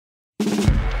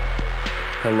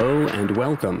Hello and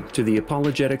welcome to the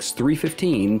Apologetics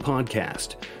 315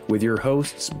 podcast with your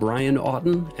hosts Brian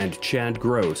Auten and Chad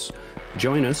Gross.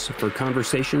 Join us for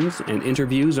conversations and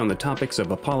interviews on the topics of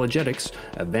apologetics,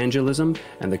 evangelism,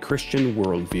 and the Christian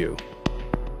worldview.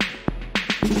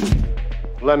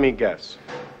 Let me guess.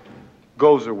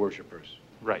 Gozer worshippers.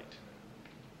 Right.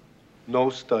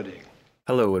 No studying.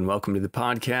 Hello and welcome to the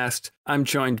podcast. I'm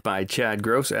joined by Chad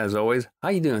Gross, as always. How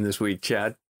you doing this week,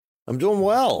 Chad? I'm doing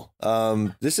well.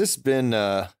 This has been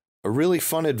a really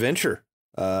fun adventure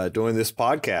doing this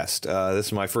podcast. This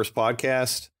is my first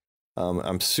podcast.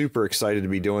 I'm super excited to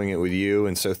be doing it with you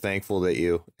and so thankful that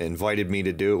you invited me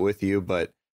to do it with you.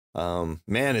 But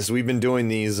man, as we've been doing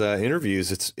these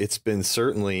interviews, it's been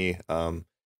certainly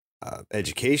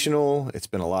educational. It's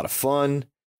been a lot of fun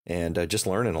and just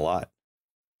learning a lot.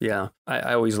 Yeah,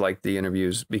 I always like the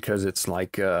interviews because it's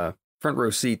like front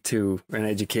row seat to an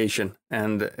education,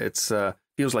 and it's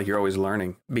feels like you're always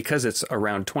learning. Because it's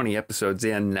around 20 episodes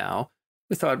in now,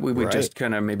 we thought we would just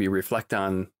kind of maybe reflect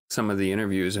on some of the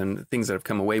interviews and things that have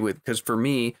come away with. Because for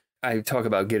me, I talk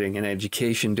about getting an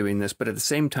education doing this, but at the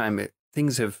same time,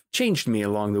 things have changed me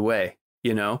along the way.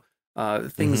 You know,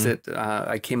 things that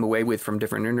I came away with from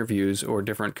different interviews or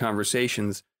different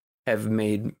conversations have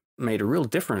made a real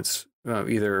difference,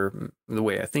 either the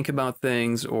way I think about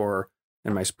things or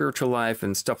in my spiritual life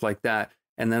and stuff like that.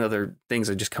 And then other things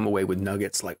I just come away with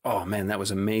nuggets like, oh man, that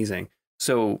was amazing.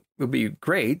 So it would be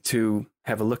great to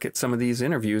have a look at some of these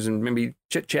interviews and maybe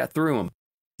chit chat through them.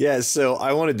 Yeah. So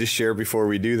I wanted to share before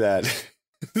we do that,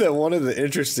 that one of the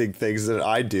interesting things that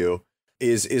I do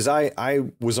is I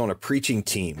was on a preaching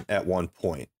team at one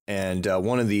point. And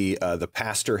one of the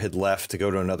pastor had left to go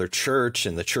to another church,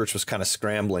 and the church was kind of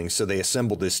scrambling. So they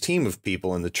assembled this team of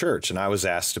people in the church, and I was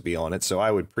asked to be on it. So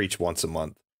I would preach once a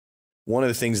month. One of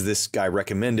the things this guy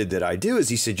recommended that I do is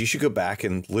he said, you should go back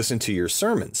and listen to your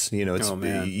sermons. You know,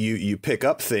 you pick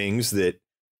up things that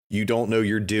you don't know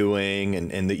you're doing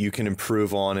and that you can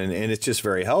improve on. And it's just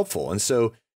very helpful. And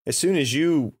so as soon as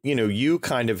you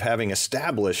kind of having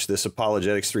established this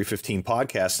Apologetics 315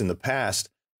 podcast in the past,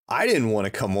 I didn't want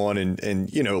to come on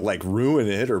and like ruin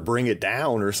it or bring it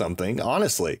down or something,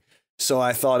 honestly. So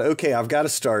I thought, OK, I've got to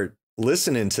start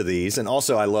listening to these. And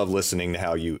also, I love listening to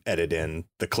how you edit in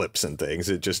the clips and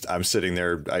things. I'm sitting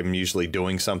there. I'm usually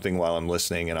doing something while I'm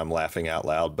listening and I'm laughing out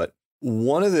loud. But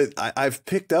I've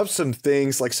picked up some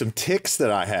things, like some tics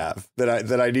that I have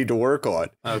that I need to work on.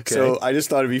 Okay. So I just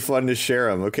thought it'd be fun to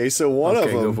share them. OK, so one of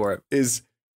them is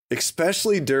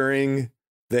especially during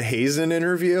the Hazen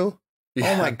interview.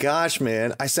 Yeah. Oh my gosh,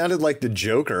 man. I sounded like the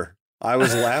Joker. I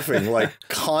was laughing like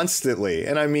constantly.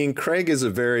 And I mean, Craig is a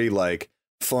very like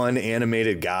fun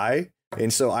animated guy.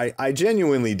 And so I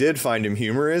genuinely did find him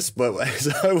humorous. But as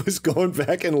I was going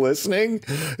back and listening,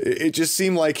 it just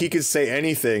seemed like he could say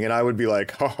anything. And I would be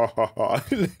like, ha, ha, ha, ha.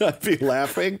 And I'd be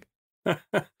laughing.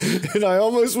 And I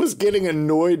almost was getting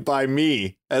annoyed by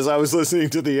me as I was listening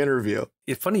to the interview.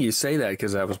 It's funny you say that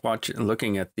because I was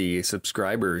looking at the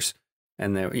subscribers.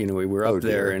 And then, we were up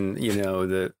there and,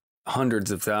 the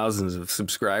hundreds of thousands of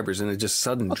subscribers and it just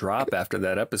sudden drop after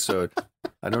that episode.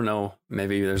 I don't know.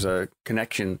 Maybe there's a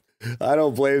connection. I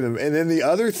don't blame them. And then the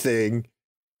other thing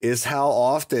is how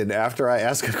often after I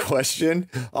ask a question,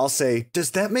 I'll say,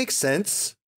 does that make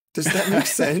sense? Does that make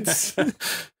sense?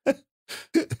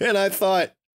 And I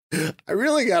thought, I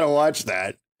really got to watch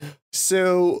that.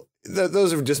 So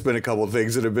those have just been a couple of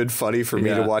things that have been funny for me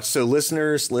to watch. So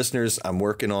listeners, I'm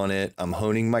working on it. I'm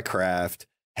honing my craft.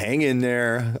 Hang in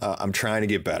there. I'm trying to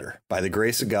get better. By the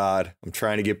grace of God, I'm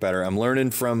trying to get better. I'm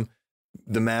learning from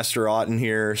the Master Auten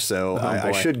here, so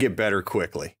I should get better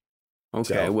quickly.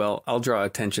 Okay, well, I'll draw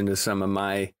attention to some of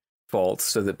my faults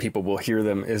so that people will hear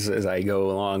them as I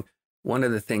go along. One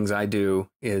of the things I do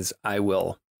is I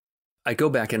go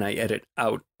back and I edit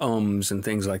out ums and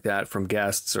things like that from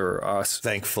guests or us.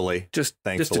 Thankfully. Just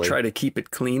to try to keep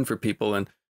it clean for people and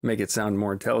make it sound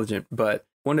more intelligent. But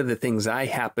one of the things I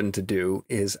happen to do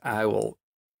is I will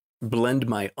blend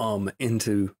my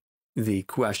into the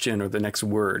question or the next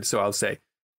word. So I'll say,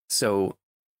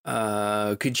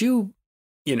 could you,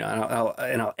 and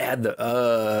I'll add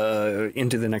the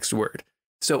into the next word.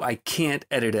 So I can't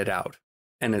edit it out.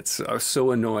 And it's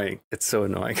so annoying. It's so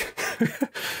annoying.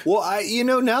 Well,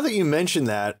 now that you mention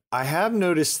that, I have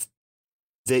noticed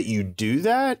that you do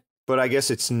that, but I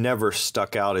guess it's never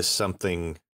stuck out as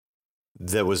something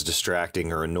that was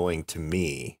distracting or annoying to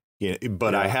me.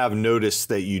 But I have noticed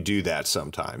that you do that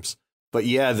sometimes. But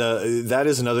yeah, that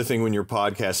is another thing when you're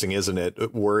podcasting, isn't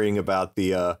it? Worrying about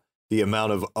the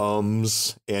amount of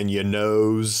ums and you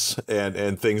knows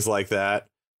and things like that.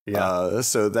 Yeah.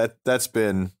 So that's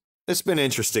been It's been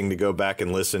interesting to go back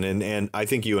and listen. And I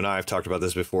think you and I have talked about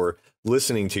this before.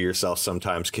 Listening to yourself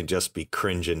sometimes can just be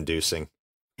cringe inducing.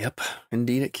 Yep,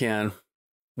 indeed it can.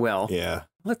 Well, yeah.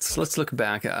 Let's look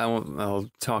back.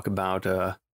 I'll talk about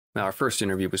our first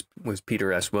interview was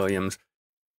Peter S. Williams.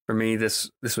 For me, this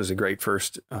was a great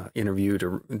first interview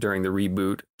during the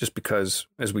reboot, just because,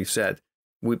 as we've said,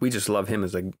 we just love him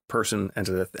as a person, as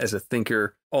a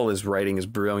thinker. All his writing is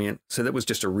brilliant. So that was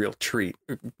just a real treat.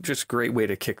 Just a great way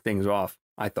to kick things off,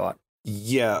 I thought.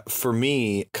 Yeah, for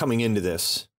me, coming into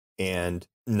this and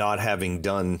not having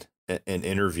done an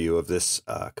interview of this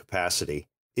capacity,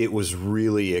 it was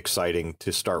really exciting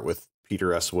to start with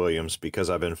Peter S. Williams because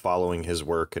I've been following his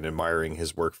work and admiring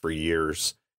his work for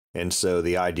years. And so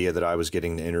the idea that I was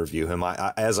getting to interview him,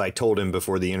 as I told him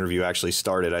before the interview actually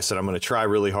started, I said, I'm going to try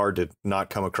really hard to not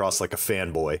come across like a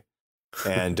fanboy.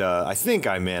 And I think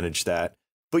I managed that.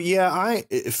 But yeah,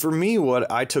 for me, what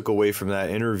I took away from that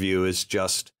interview is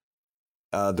just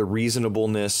the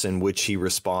reasonableness in which he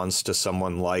responds to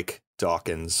someone like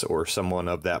Dawkins or someone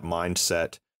of that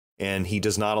mindset. And he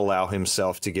does not allow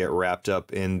himself to get wrapped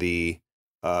up in the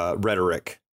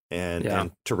rhetoric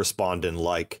and to respond in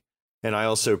like. And I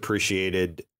also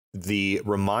appreciated the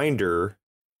reminder,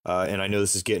 and I know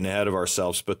this is getting ahead of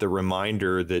ourselves, but the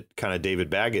reminder that kind of David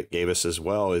Baggett gave us as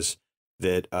well is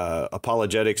that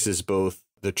apologetics is both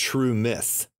the true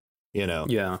myth,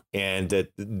 and that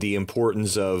the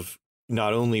importance of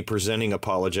not only presenting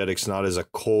apologetics not as a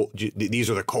cold, these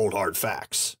are the cold hard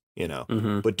facts,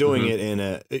 but doing it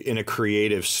in a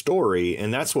creative story.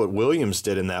 And that's what Williams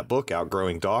did in that book,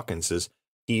 Outgrowing Dawkins, is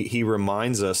he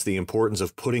reminds us the importance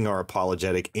of putting our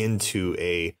apologetic into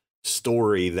a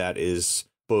story that is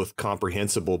both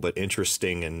comprehensible but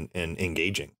interesting and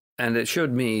engaging. And it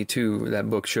showed me too, that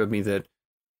book showed me that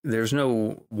there's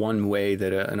no one way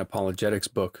that an apologetics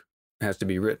book has to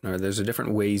be written, or there's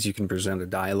different ways you can present a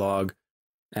dialogue.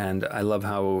 And I love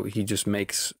how he just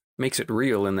makes it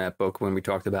real in that book when we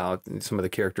talked about some of the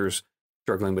characters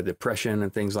struggling with depression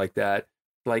and things like that.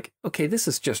 Like, okay, this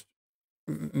is just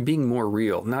being more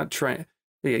real, not trying,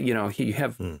 you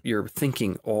have your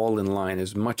thinking all in line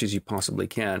as much as you possibly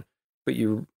can, but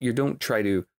you don't try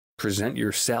to present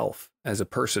yourself as a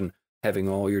person having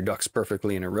all your ducks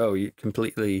perfectly in a row. You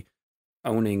completely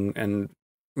owning and,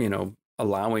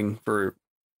 allowing for,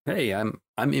 hey, I'm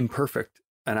imperfect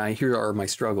and here are my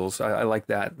struggles. I like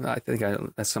that. I think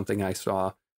that's something I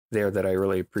saw there that I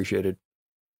really appreciated.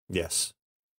 Yes.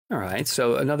 All right.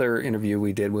 So another interview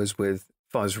we did was with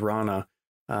Fazale Rana,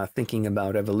 thinking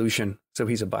about evolution. So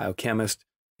he's a biochemist.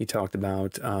 He talked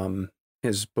about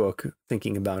his book,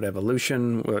 Thinking About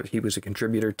Evolution, what he was a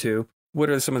contributor to. What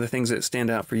are some of the things that stand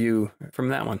out for you from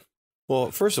that one?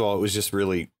 Well, first of all, it was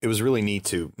really neat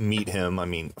to meet him. I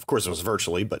mean, of course, it was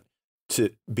virtually, but to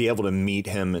be able to meet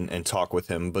him and talk with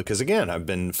him, because, again, I've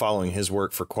been following his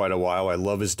work for quite a while. I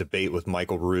love his debate with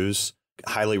Michael Ruse.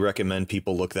 Highly recommend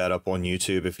people look that up on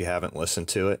YouTube if you haven't listened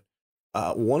to it.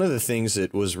 One of the things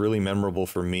that was really memorable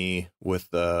for me with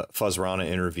the Fazale Rana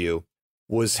interview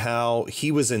was how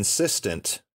he was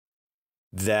insistent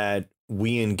that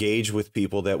we engage with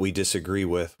people that we disagree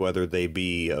with, whether they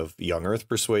be of young earth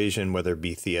persuasion, whether it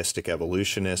be theistic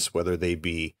evolutionists, whether they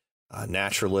be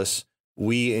naturalists.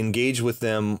 We engage with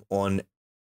them on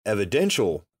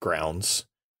evidential grounds,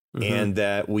 and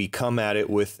that we come at it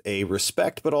with a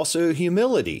respect, but also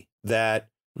humility that,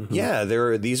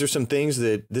 these are some things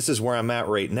that this is where I'm at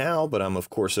right now, but I'm, of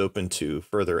course, open to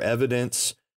further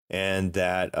evidence, and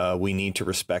that we need to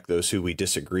respect those who we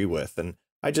disagree with. And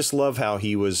I just love how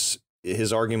his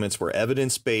arguments were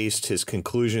evidence-based. His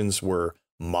conclusions were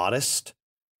modest.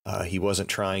 He wasn't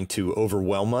trying to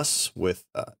overwhelm us with,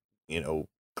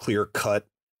 clear-cut,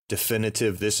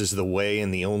 definitive, this is the way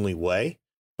and the only way.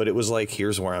 But it was like,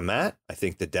 here's where I'm at. I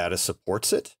think the data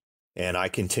supports it, and I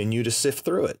continue to sift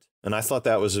through it. And I thought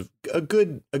that was a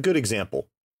good example.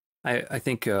 I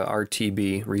think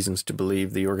RTB, Reasons to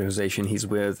Believe, the organization he's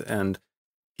with, and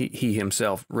he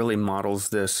himself really models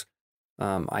this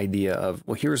idea of,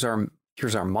 well, here's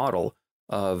our model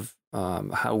of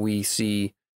how we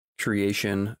see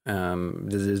creation,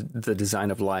 the design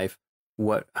of life,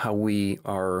 how we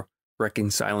are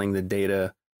reconciling the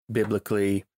data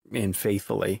biblically and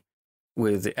faithfully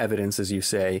with evidence, as you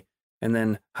say, and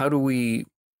then how do we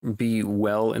be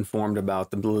well informed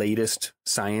about the latest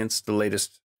science, the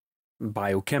latest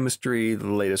biochemistry, the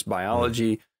latest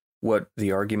biology, what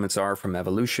the arguments are from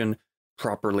evolution,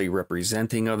 properly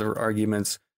representing other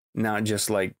arguments, not just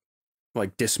like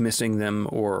dismissing them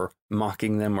or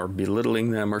mocking them or belittling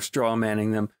them or straw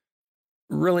manning them.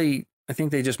 Really, I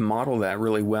think they just model that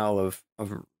really well of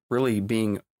really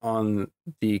being on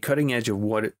the cutting edge of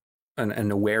what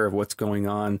and aware of what's going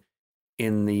on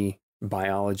in the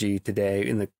biology today,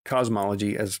 in the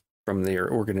cosmology as from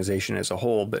their organization as a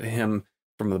whole, but him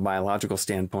from the biological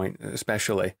standpoint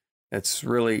especially. It's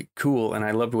really cool. And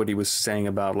I loved what he was saying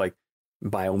about like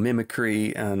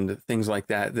biomimicry and things like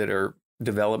that, that are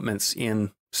developments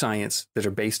in science that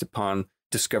are based upon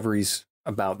discoveries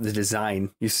about the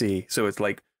design, you see. So it's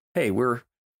like, hey, we're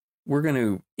going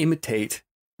to imitate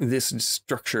this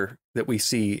structure that we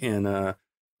see in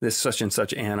this such and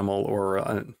such animal or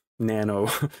a nano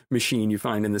machine you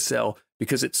find in the cell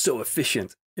because it's so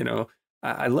efficient. You know,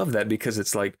 I love that because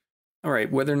it's like, all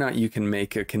right, whether or not you can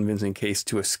make a convincing case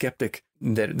to a skeptic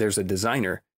that there's a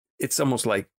designer, it's almost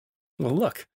like, well,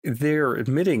 look, they're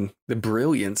admitting the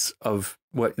brilliance of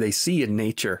what they see in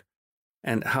nature.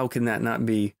 And how can that not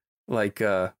be like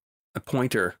a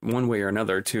pointer one way or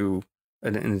another to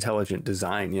an intelligent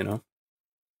design, you know?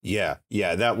 Yeah,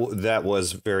 that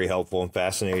was very helpful and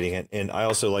fascinating. And I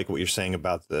also like what you're saying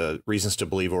about the reasons to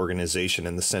believe organization,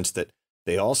 in the sense that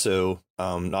they also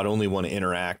not only want to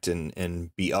interact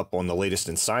and be up on the latest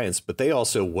in science, but they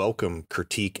also welcome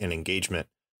critique and engagement.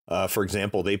 For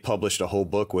example, they published a whole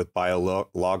book with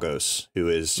Biologos, who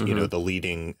is, you know, the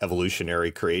leading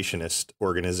evolutionary creationist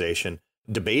organization,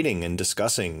 debating and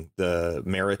discussing the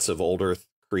merits of old Earth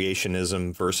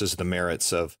creationism versus the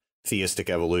merits of theistic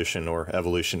evolution or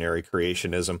evolutionary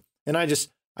creationism. And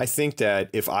I think that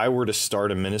if I were to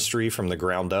start a ministry from the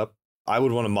ground up, I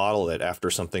would want to model it after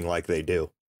something like they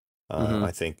do.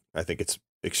 I think it's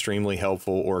extremely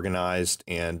helpful, organized,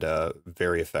 and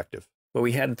very effective. Well,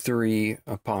 we had 3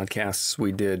 podcasts.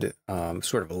 We did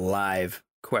sort of live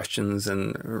questions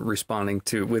and responding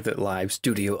to with a live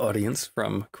studio audience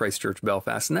from Christchurch,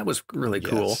 Belfast. And that was really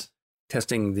cool. Yes.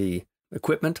 Testing the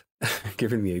equipment,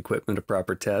 giving the equipment a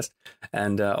proper test,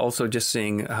 and also just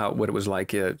seeing what it was like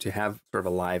to have sort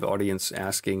of a live audience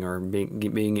asking or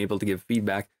being able to give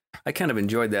feedback. I kind of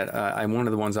enjoyed that. One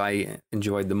of the ones I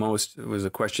enjoyed the most was a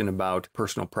question about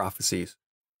personal prophecies.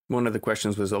 One of the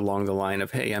questions was along the line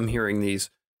of, hey, I'm hearing these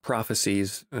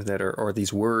prophecies that are, or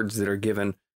these words that are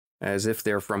given as if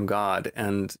they're from God.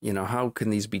 And, you know, how can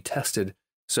these be tested?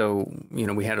 So, you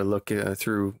know, we had to look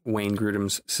through Wayne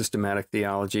Grudem's systematic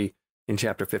theology in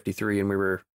chapter 53, and we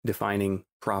were defining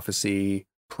prophecy,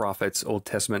 prophets, Old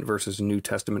Testament versus New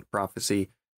Testament prophecy,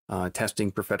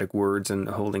 testing prophetic words and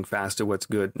holding fast to what's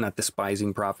good, not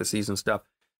despising prophecies and stuff.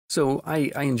 So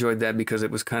I enjoyed that because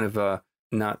it was kind of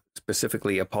not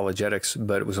specifically apologetics,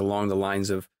 but it was along the lines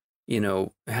of, you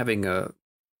know, having a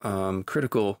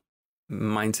critical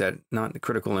mindset, not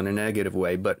critical in a negative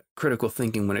way, but critical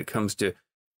thinking when it comes to,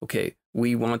 okay,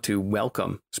 we want to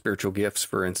welcome spiritual gifts,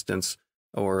 for instance,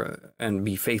 and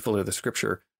be faithful to the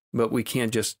scripture, but we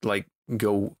can't just like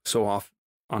go so off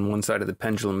on one side of the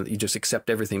pendulum that you just accept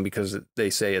everything because they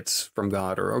say it's from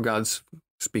God or God's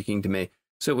speaking to me.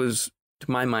 So it was,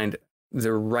 to my mind,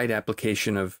 the right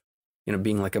application of, you know,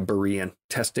 being like a Berean,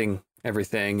 testing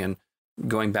everything and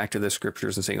going back to the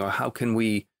scriptures and saying, oh, how can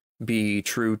we be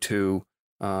true to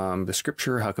the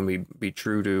scripture? How can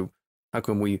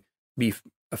we be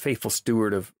a faithful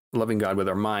steward of loving God with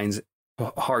our minds,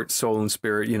 heart, soul, and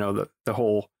spirit, you know, the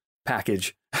whole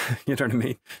package. You know what I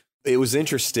mean? It was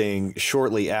interesting.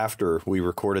 Shortly after we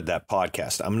recorded that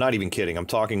podcast, I'm not even kidding, I'm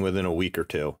talking within a week or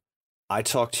two, I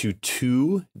talked to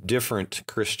 2 different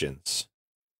Christians,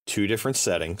 2 different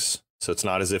settings. So it's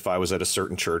not as if I was at a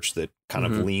certain church that kind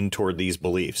of leaned toward these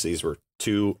beliefs. These were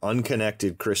 2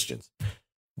 unconnected Christians.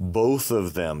 Both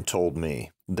of them told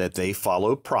me that they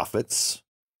follow prophets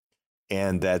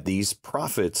and that these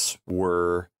prophets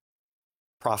were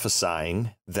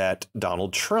prophesying that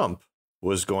Donald Trump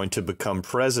was going to become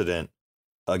president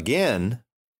again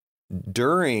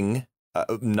during,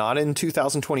 not in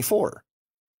 2024,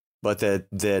 but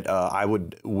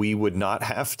we would not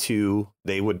have to,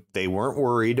 they weren't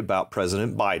worried about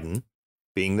President Biden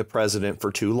being the president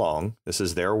for too long. This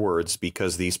is their words,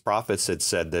 because these prophets had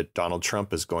said that Donald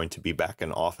Trump is going to be back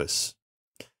in office.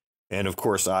 And of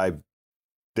course,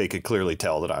 they could clearly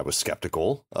tell that I was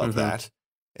skeptical of that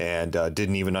and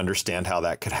didn't even understand how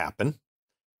that could happen.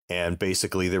 And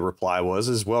basically the reply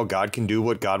was, well, God can do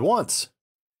what God wants.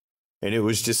 And it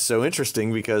was just so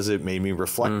interesting because it made me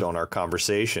reflect on our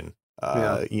conversation,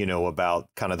 you know, about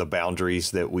kind of the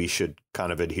boundaries that we should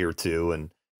kind of adhere to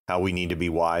and how we need to be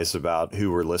wise about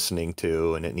who we're listening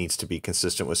to. And it needs to be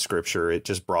consistent with scripture. It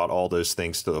just brought all those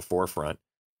things to the forefront.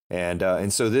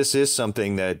 And so this is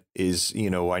something that is, you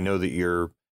know, I know that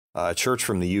your church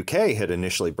from the UK had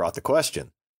initially brought the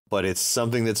question, but it's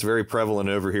something that's very prevalent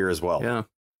over here as well. Yeah.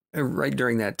 Right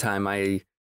during that time, I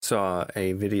saw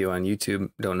a video on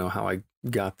YouTube. Don't know how I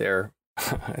got there.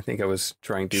 I think I was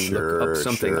trying to look up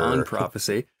something on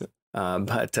prophecy,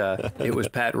 but it was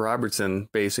Pat Robertson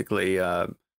basically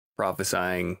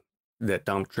prophesying that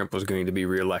Donald Trump was going to be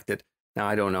reelected. Now,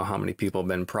 I don't know how many people have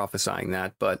been prophesying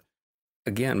that, but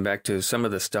again, back to some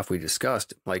of the stuff we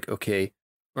discussed, like, okay,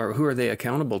 or who are they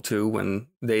accountable to when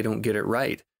they don't get it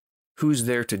right? Who's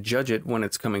there to judge it when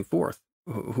it's coming forth?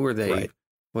 Who are they? Right.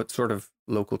 What sort of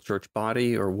local church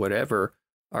body or whatever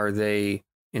are they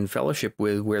in fellowship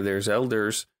with, where there's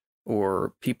elders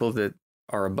or people that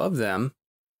are above them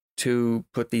to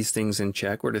put these things in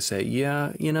check, or to say,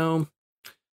 yeah,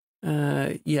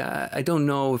 I don't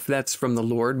know if that's from the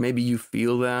Lord. Maybe you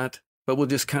feel that, but we'll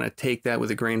just kind of take that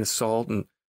with a grain of salt and,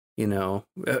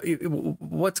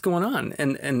 what's going on?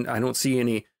 And I don't see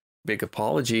any big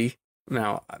apology.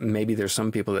 Now, maybe there's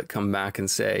some people that come back and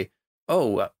say,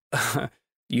 oh,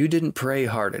 you didn't pray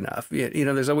hard enough.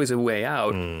 There's always a way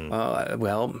out.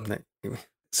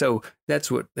 So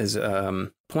that's what is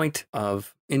point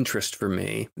of interest for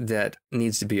me that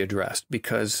needs to be addressed,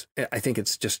 because I think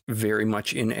it's just very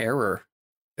much in error.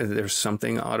 There's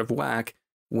something out of whack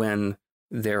when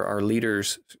there are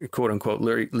leaders, quote unquote,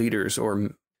 leaders,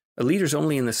 or leaders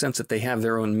only in the sense that they have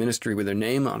their own ministry with their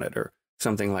name on it or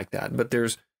something like that. But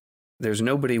there's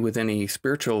nobody with any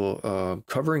spiritual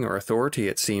covering or authority,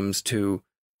 it seems, to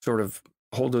sort of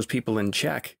hold those people in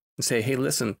check and say, hey,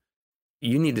 listen,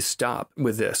 you need to stop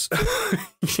with this.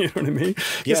 You know what I mean?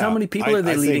 Because how many people are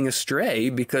they leading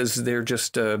astray because they're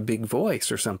just a big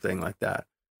voice or something like that?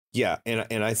 Yeah.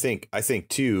 And I think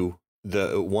too,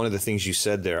 one of the things you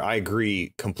said there, I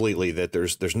agree completely that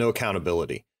there's no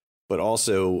accountability. But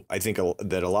also, I think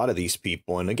that a lot of these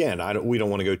people, and again, we don't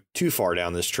want to go too far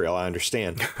down this trail, I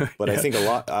understand. But I think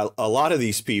a lot of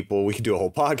these people, we could do a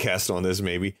whole podcast on this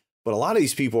maybe, but a lot of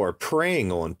these people are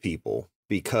preying on people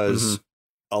because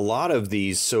a lot of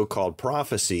these so-called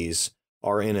prophecies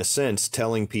are, in a sense,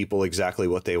 telling people exactly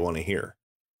what they want to hear.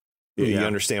 You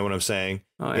understand what I'm saying?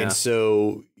 Oh, yeah. And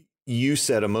so you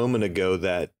said a moment ago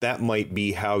that might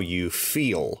be how you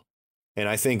feel. And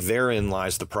I think therein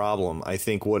lies the problem. I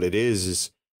think what it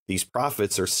is these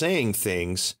prophets are saying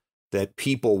things that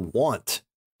people want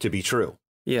to be true.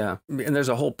 Yeah. And there's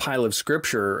a whole pile of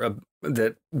scripture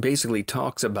that basically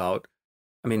talks about,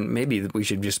 I mean, maybe we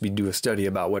should just do a study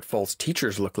about what false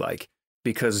teachers look like,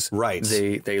 because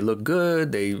they look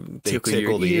good. They tickle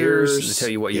your ears. They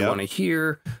tell you what you want to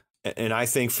hear. And I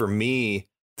think for me,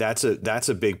 that's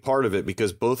a big part of it,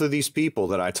 because both of these people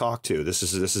that I talked to, this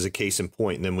is a case in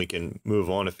point, and then we can move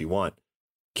on if you want.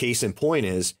 Case in point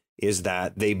is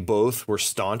that they both were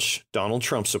staunch Donald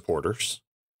Trump supporters,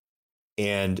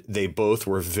 and they both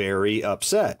were very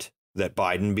upset that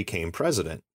Biden became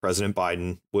president. President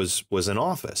Biden was in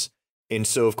office. And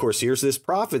so, of course, here's this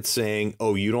prophet saying,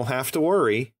 oh, you don't have to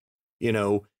worry.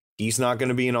 He's not going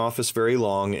to be in office very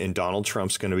long, and Donald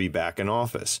Trump's going to be back in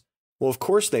office. Well, of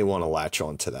course, they want to latch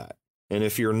on to that. And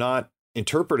if you're not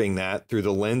interpreting that through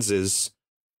the lenses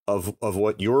of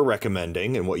what you're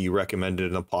recommending and what you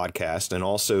recommended in a podcast, and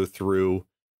also through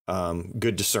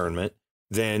good discernment,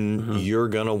 then you're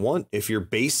going to want, if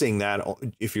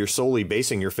you're solely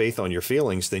basing your faith on your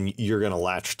feelings, then you're going to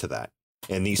latch to that.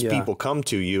 And these people come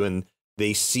to you and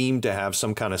they seem to have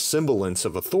some kind of semblance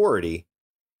of authority.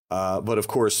 But of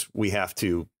course, we have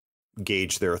to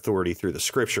gauge their authority through the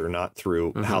scripture, not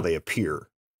through how they appear,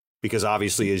 because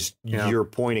obviously, as you're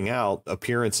pointing out,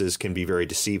 appearances can be very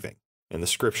deceiving, and the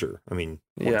scripture, I mean,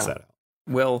 points that out.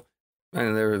 Well,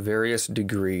 and there are various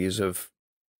degrees of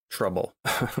trouble,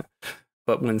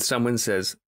 but when someone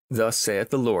says, "Thus saith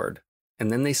the Lord,"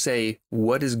 and then they say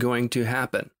what is going to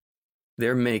happen,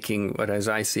 they're making what, as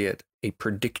I see it, a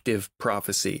predictive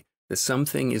prophecy that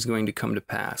something is going to come to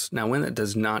pass. Now, when it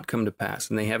does not come to pass,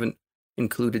 and they haven't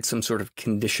included some sort of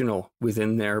conditional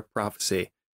within their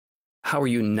prophecy, how are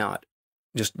you not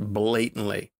just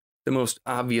blatantly the most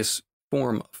obvious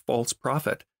form of false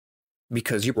prophet?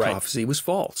 Because your prophecy was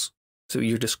false. So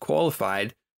you're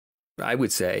disqualified, I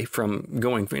would say, from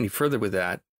going any further with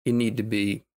that. You need to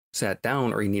be sat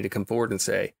down, or you need to come forward and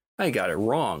say, I got it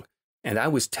wrong. And I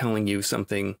was telling you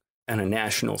something on a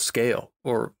national scale,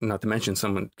 or not to mention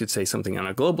someone could say something on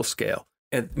a global scale.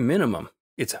 At minimum,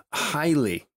 it's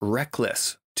highly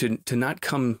reckless to not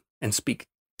come and speak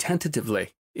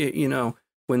tentatively,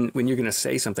 when you're going to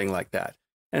say something like that.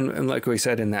 And like we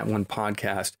said in that one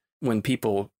podcast, when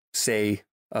people say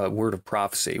a word of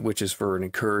prophecy, which is for an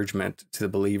encouragement to the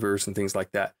believers and things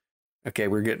like that. Okay,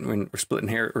 we're splitting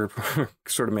hair, we're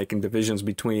sort of making divisions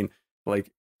between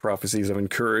like prophecies of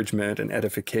encouragement and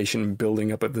edification,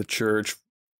 building up of the church,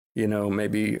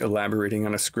 maybe elaborating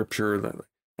on a scripture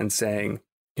and saying,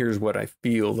 here's what I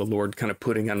feel the Lord kind of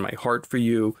putting on my heart for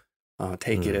you.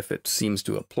 Take it if it seems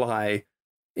to apply.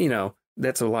 You know,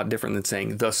 that's a lot different than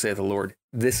saying, thus say the Lord,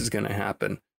 this is going to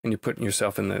happen. And you're putting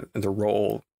yourself in the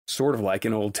role, sort of like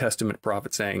an Old Testament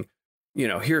prophet saying, you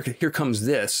know, here comes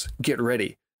this, get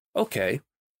ready. Okay,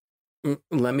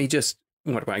 let me just,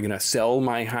 what am I going to sell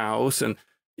my house? And,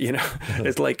 you know,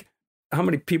 it's like, how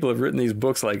many people have written these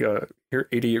books like here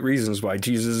 88 Reasons Why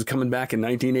Jesus is Coming Back in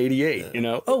 1988, you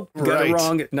know? Oh, got it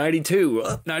wrong at 92,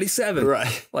 97.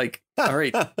 Right. Like, all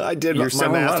right. I did, my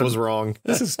math was wrong.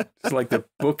 This is like the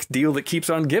book deal that keeps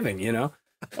on giving, you know?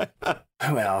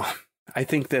 Well, I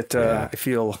think that I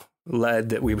feel led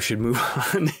that we should move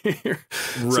on here.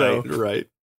 Right, right.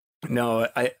 No,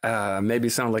 I maybe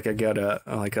sound like I got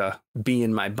a bee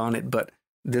in my bonnet, but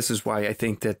this is why I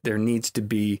think that there needs to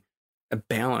be a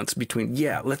balance between,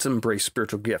 let's embrace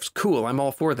spiritual gifts. Cool, I'm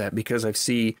all for that, because I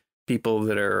see people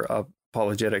that are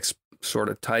apologetics sort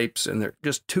of types, and they're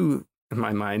just too, in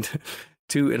my mind,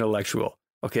 too intellectual.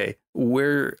 Okay,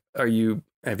 where are you?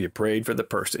 Have you prayed for the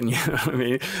person? You know what I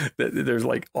mean? There's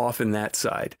like often that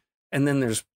side. And then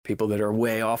there's people that are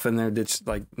way off in there that's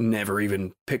like never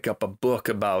even pick up a book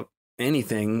about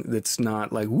anything that's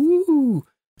not like, woo.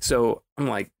 So I'm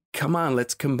like, come on,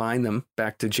 let's combine them.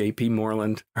 Back to J.P.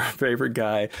 Moreland, our favorite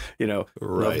guy, you know,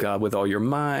 love God with all your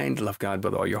mind, love God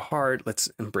with all your heart.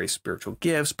 Let's embrace spiritual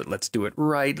gifts, but let's do it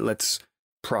right. Let's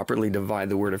properly divide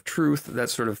the word of truth,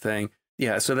 that sort of thing.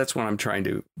 Yeah, so that's what I'm trying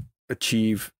to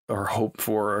achieve or hope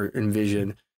for or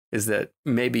envision, is that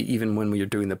maybe even when we are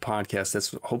doing the podcast,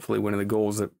 that's hopefully one of the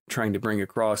goals that I'm trying to bring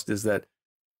across, is that,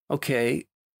 okay,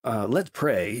 let's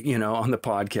pray, you know, on the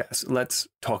podcast. Let's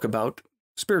talk about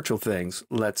spiritual things.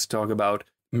 Let's talk about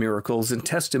miracles and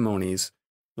testimonies.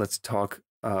 Let's talk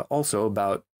also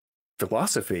about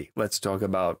philosophy. Let's talk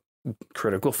about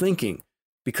critical thinking,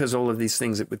 because all of these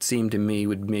things, it would seem to me,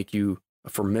 would make you a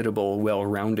formidable,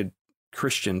 well-rounded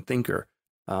Christian thinker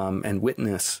and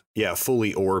witness. Yeah,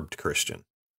 fully orbed Christian.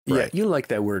 Right. Yeah, you like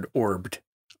that word, orbed.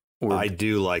 I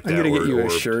do like that word. I'm going to get you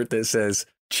orbed. A shirt that says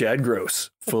Chad Gross,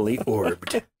 fully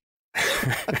orbed.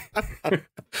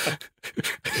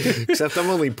 Except I'm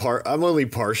only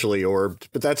partially orbed,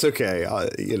 but that's okay.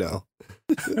 You know.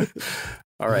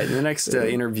 All right. The next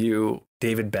interview,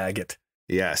 David Baggett.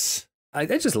 Yes. I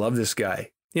just love this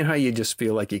guy. You know how you just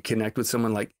feel like you connect with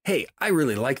someone like, hey, I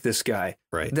really like this guy.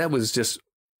 Right. That was just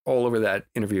all over that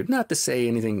interview. Not to say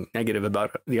anything negative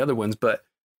about the other ones, but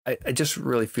I just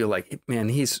really feel like, man,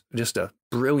 he's just a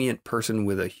brilliant person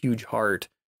with a huge heart,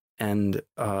 and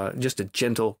just a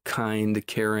gentle, kind,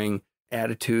 caring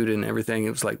attitude and everything. It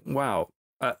was like, wow,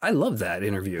 I love that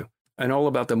interview, and all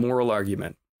about the moral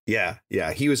argument. Yeah.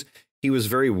 Yeah. He was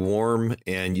very warm,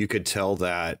 and you could tell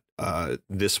that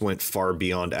this went far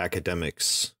beyond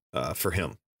academics for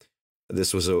him.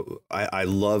 This was I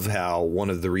love how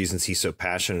one of the reasons he's so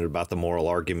passionate about the moral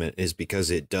argument is because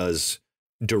it does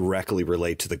directly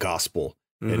relate to the gospel,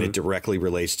 and it directly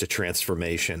relates to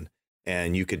transformation.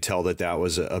 And you could tell that that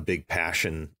was a big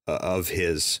passion of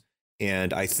his.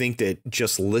 And I think that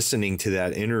just listening to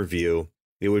that interview,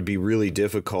 it would be really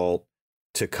difficult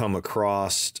to come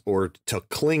across, or to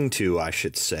cling to, I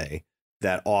should say,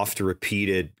 that oft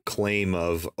repeated claim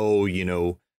of, oh, you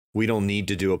know, we don't need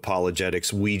to do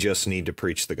apologetics. We just need to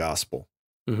preach the gospel.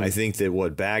 I think that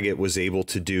what Baggett was able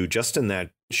to do just in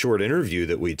that short interview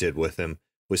that we did with him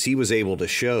was he was able to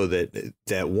show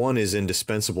that one is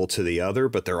indispensable to the other,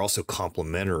 but they're also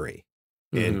complementary.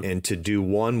 And to do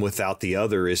one without the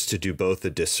other is to do both a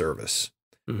disservice.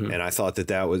 And I thought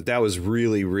that was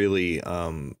really, really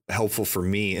helpful for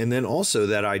me. And then also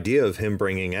that idea of him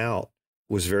bringing out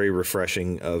was very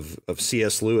refreshing, of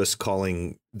C.S. Lewis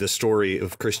calling the story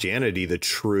of Christianity the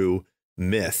true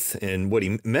myth. And what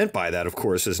he meant by that, of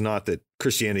course, is not that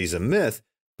Christianity is a myth,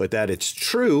 but that it's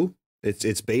true.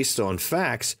 It's based on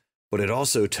facts, but it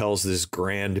also tells this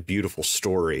grand, beautiful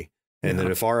story. And that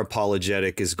if our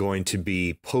apologetic is going to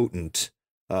be potent,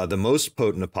 the most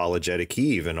potent apologetic, he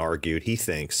even argued, he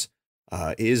thinks,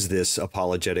 is this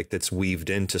apologetic that's weaved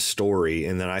into story.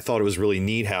 And then I thought it was really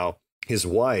neat how his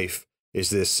wife is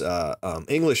this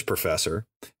English professor.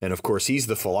 And of course, he's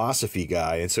the philosophy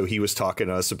guy. And so he was talking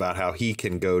to us about how he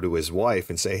can go to his wife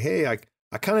and say, hey,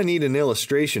 I kind of need an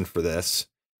illustration for this.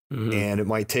 And it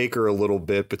might take her a little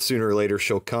bit, but sooner or later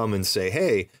she'll come and say,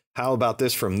 hey, how about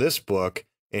this from this book?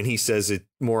 And he says it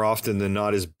more often than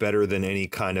not is better than any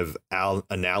kind of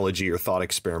analogy or thought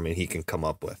experiment he can come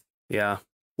up with. Yeah.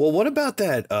 Well, what about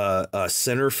that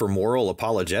Center for Moral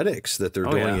Apologetics that they're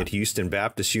doing at Houston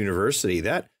Baptist University?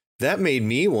 That that made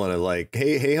me want to like,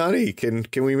 hey, honey, can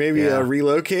we maybe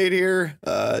relocate here?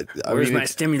 Where's my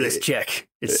stimulus check?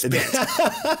 It's spent.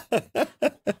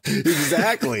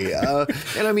 Exactly.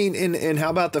 And I mean, and how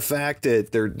about the fact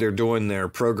that they're doing their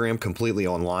program completely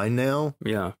online now?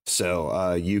 Yeah.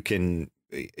 So you can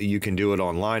do it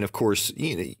online. Of course,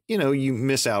 you know, you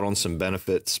miss out on some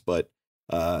benefits, but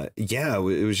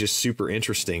it was just super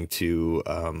interesting to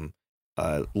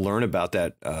learn about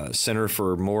that Center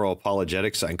for Moral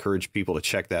Apologetics. I encourage people to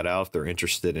check that out if they're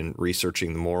interested in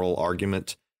researching the moral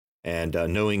argument and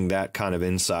knowing that kind of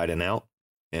inside and out.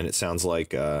 And it sounds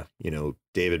like, you know,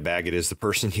 David Baggett is the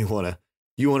person you want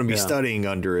to be studying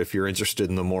under if you're interested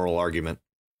in the moral argument.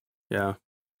 Yeah.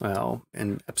 Well,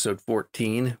 in episode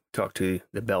 14, talked to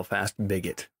the Belfast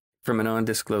Bigot from an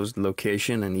undisclosed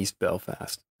location in East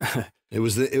Belfast. It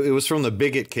was from the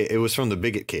Bigot cave. It was from the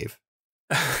Bigot cave.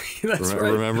 That's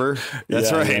right. Remember?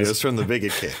 That's right. It was from the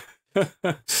Bigot cave.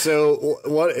 So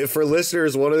what for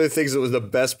listeners, one of the things that was the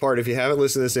best part, if you haven't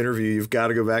listened to this interview, you've got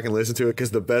to go back and listen to it,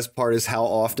 because the best part is how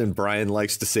often Brian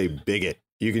likes to say bigot.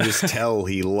 You can just tell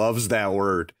he loves that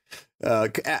word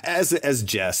as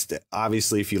jest.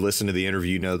 Obviously, if you listen to the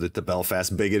interview, you know that the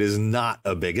Belfast Bigot is not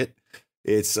a bigot.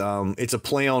 It's a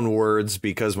play on words,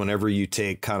 because whenever you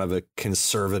take kind of a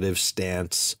conservative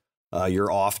stance,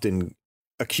 you're often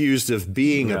accused of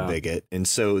being a bigot. And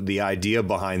so the idea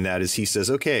behind that is he says,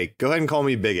 OK, go ahead and call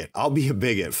me bigot. I'll be a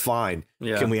bigot. Fine.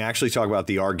 Yeah. Can we actually talk about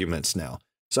the arguments now?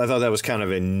 So I thought that was kind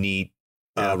of a neat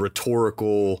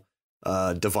rhetorical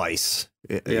device,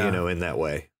 you know, in that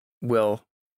way. Well,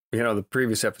 you know, the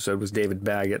previous episode was David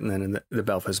Baggett and then the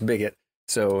Belfast Bigot.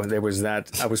 So there was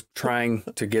that. I was trying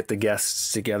to get the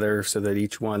guests together so that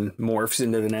each one morphs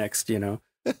into the next, you know.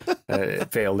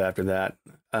 It failed after that.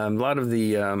 A lot of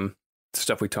the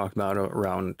stuff we talked about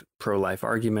around pro-life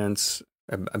arguments,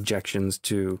 objections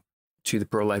to the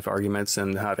pro-life arguments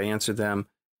and how to answer them.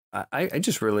 I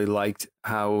just really liked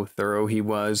how thorough he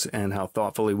was and how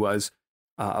thoughtful he was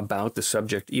about the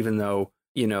subject, even though,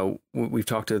 you know, we've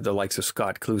talked to the likes of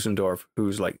Scott Klusendorf,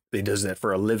 who's like, he does that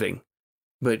for a living.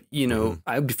 But, you know,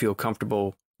 I would feel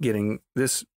comfortable getting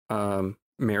this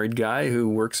married guy who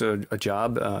works a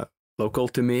job local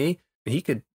to me. He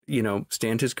could, you know,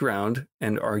 stand his ground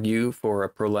and argue for a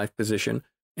pro-life position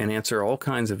and answer all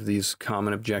kinds of these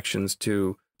common objections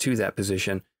to that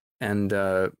position, and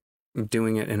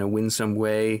doing it in a winsome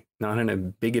way, not in a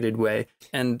bigoted way.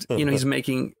 And, you know, he's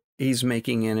making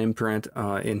an imprint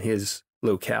in his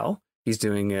locale. He's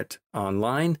doing it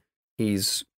online.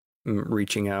 He's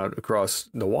reaching out across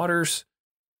the waters.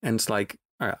 And it's like,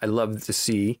 all right, I love to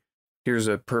see, here's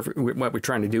a perfect, what we're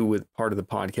trying to do with part of the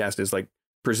podcast is like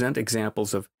present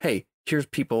examples of, hey, here's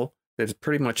people that is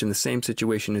pretty much in the same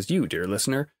situation as you, dear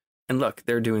listener. And look,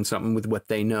 they're doing something with what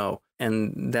they know.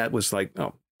 And that was like,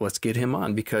 oh, let's get him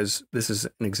on, because this is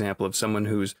an example of someone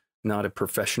who's not a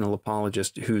professional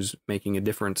apologist, who's making a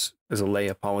difference as a lay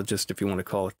apologist, if you want to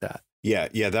call it that.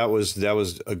 Yeah, that was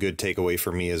a good takeaway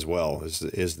for me as well, is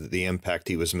the impact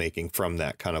he was making from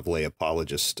that kind of lay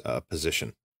apologist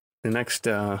position. The next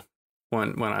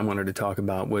one I wanted to talk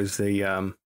about was the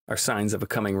our Signs of a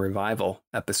Coming Revival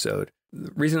episode.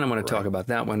 The reason I want to talk about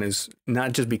that one is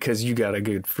not just because you got a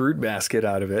good fruit basket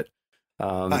out of it.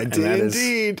 I did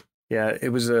indeed. Yeah, it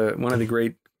was one of the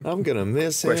great. I'm gonna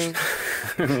miss him.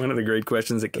 One of the great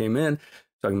questions that came in,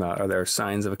 talking about, are there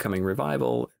signs of a coming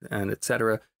revival, and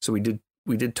etc. So we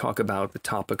did talk about the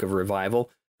topic of revival,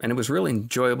 and it was really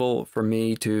enjoyable for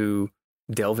me to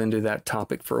delve into that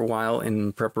topic for a while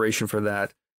in preparation for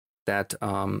that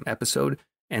episode.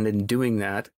 And in doing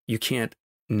that, you can't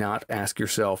not ask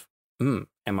yourself, am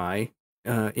I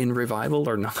in revival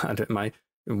or not? Am I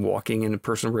walking in a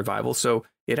personal revival? So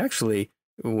it actually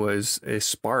was a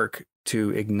spark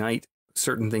to ignite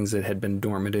certain things that had been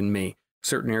dormant in me,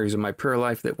 certain areas of my prayer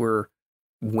life that were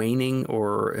waning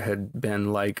or had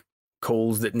been like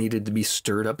coals that needed to be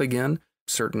stirred up again,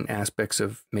 certain aspects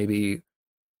of maybe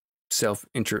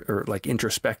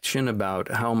introspection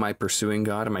about, how am I pursuing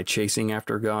God? Am I chasing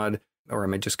after God? Or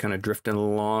am I just kind of drifting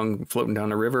along, floating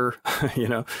down a river? You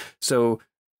know? So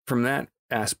from that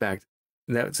aspect,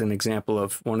 that's an example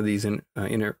of one of these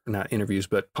not interviews,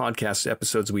 but podcast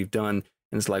episodes we've done.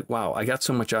 And it's like, wow, I got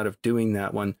so much out of doing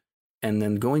that one. And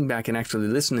then going back and actually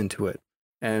listening to it.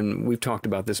 And we've talked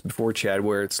about this before, Chad,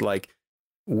 where it's like,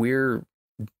 we're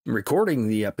recording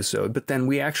the episode, but then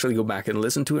we actually go back and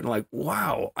listen to it and like,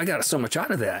 wow, I got so much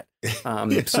out of that.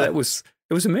 So it was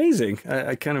amazing.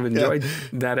 I kind of enjoyed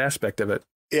that aspect of it.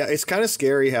 Yeah, it's kind of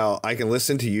scary how I can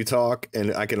listen to you talk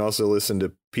and I can also listen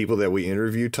to people that we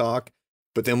interview talk.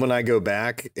 But then when I go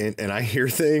back and I hear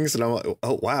things and I'm like,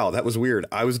 oh, wow, that was weird.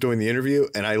 I was doing the interview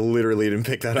and I literally didn't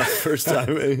pick that up the first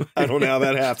time. I don't know how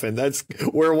that happened.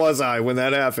 Where was I when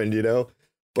that happened, you know?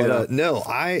 But no,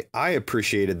 I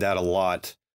appreciated that a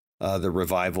lot, the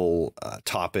revival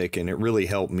topic. And it really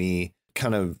helped me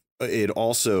it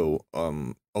also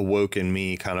awoke in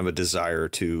me kind of a desire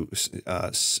to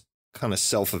kind of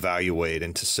self-evaluate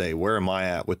and to say, where am I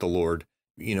at with the Lord?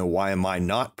 You know, why am I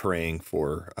not praying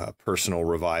for personal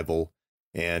revival?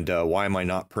 And why am I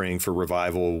not praying for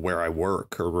revival where I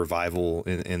work or revival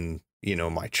in you know,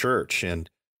 my church? And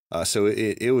so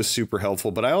it was super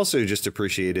helpful. But I also just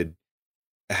appreciated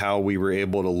how we were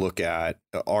able to look at,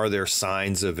 are there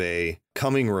signs of a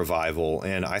coming revival?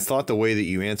 And I thought the way that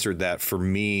you answered that for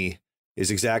me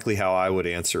is exactly how I would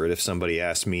answer it if somebody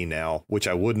asked me now, which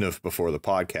I wouldn't have before the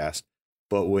podcast.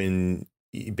 But when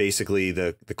basically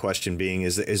the question being,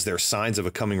 is there signs of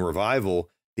a coming revival?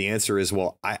 The answer is,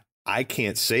 well, I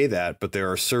can't say that, but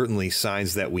there are certainly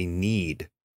signs that we need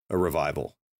a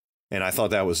revival. And I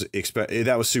thought that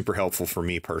was super helpful for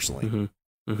me personally.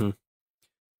 Mm-hmm. Mm-hmm.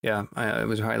 Yeah, it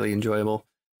was highly enjoyable.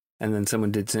 And then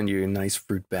someone did send you a nice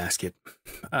fruit basket.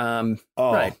 Oh,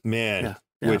 right. Man. Yeah.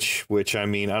 Yeah. Which I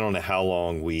mean, I don't know how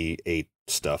long we ate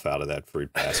stuff out of that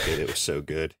fruit basket. It was so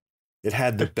good. It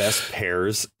had the best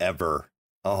pears ever.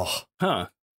 Oh,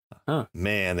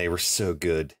 man, they were so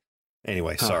good.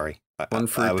 Anyway, sorry. One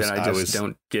fruit that I just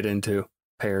don't get into,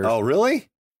 pears. Oh,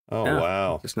 really? Oh, yeah,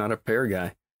 wow. Just not a pear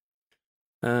guy.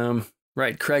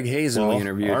 Right, Craig Hazen we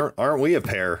interviewed. Aren't we a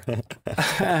pair?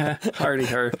 Hardy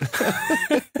her.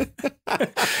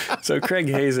 So Craig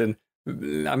Hazen,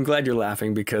 I'm glad you're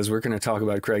laughing because we're going to talk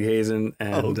about Craig Hazen.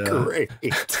 And, great.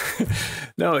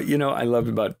 No, you know, I loved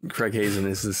about Craig Hazen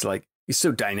is this, like, he's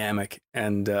so dynamic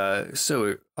and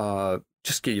so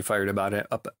just get you fired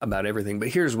about everything. But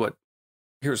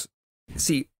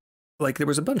see, like there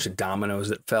was a bunch of dominoes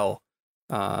that fell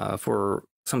for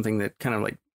something that kind of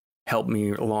like helped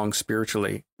me along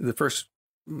spiritually. The first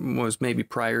was maybe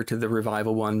prior to the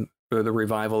revival one, or the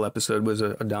revival episode was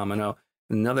a domino.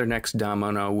 Another next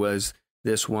domino was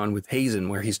this one with Hazen,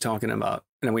 where he's talking about,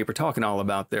 and we were talking all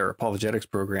about their apologetics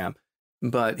program,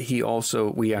 but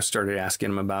we started asking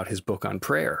him about his book on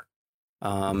prayer.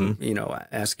 You know,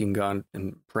 asking God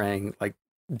and praying like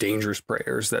dangerous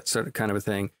prayers, that sort of kind of a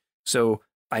thing. So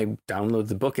I downloaded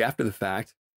the book after the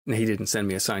fact, and he didn't send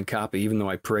me a signed copy, even though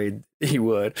I prayed he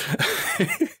would.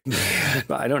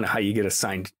 But I don't know how you get a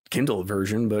signed Kindle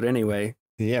version, but anyway.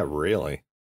 Yeah, really.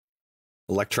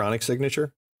 Electronic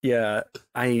signature? Yeah,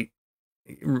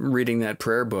 reading that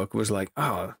prayer book was like,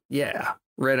 oh, yeah,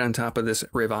 right on top of this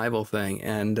revival thing.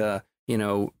 And, you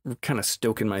know, kind of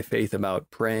stoking my faith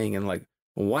about praying and like,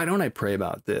 well, why don't I pray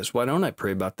about this? Why don't I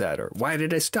pray about that? Or why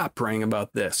did I stop praying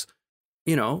about this?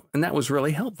 You know, and that was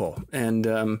really helpful. And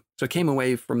so I came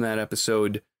away from that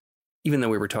episode, even though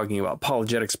we were talking about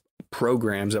apologetics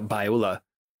programs at Biola,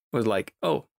 was like,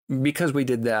 oh, because we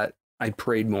did that, I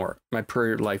prayed more. My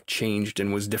prayer life changed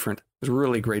and was different. I was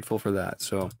really grateful for that.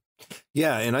 So,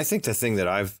 yeah. And I think the thing that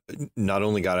I've not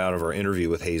only got out of our interview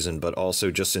with Hazen, but also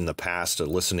just in the past of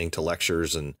listening to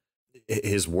lectures and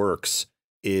his works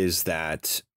is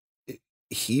that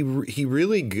he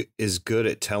really is good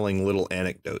at telling little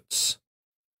anecdotes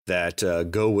that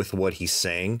go with what he's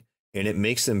saying, and it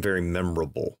makes them very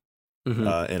memorable. Mm-hmm.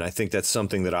 And I think that's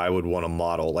something that I would want to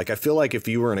model. Like, I feel like if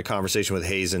you were in a conversation with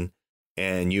Hazen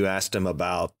and you asked him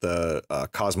about the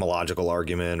cosmological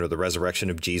argument or the resurrection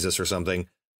of Jesus or something,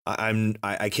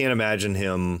 I can't imagine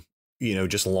him, you know,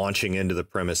 just launching into the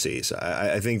premises.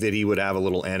 I think that he would have a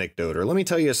little anecdote, or let me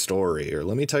tell you a story, or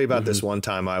let me tell you about this one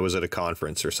time I was at a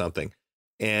conference or something.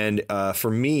 And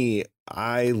for me,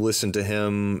 I listened to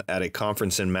him at a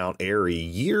conference in Mount Airy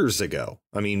years ago.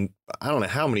 I mean, I don't know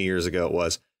how many years ago it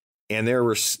was. And there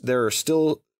are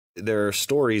stories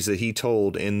that he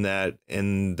told in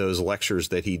those lectures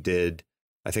that he did.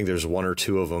 I think there's one or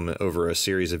two of them over a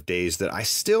series of days that I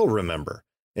still remember.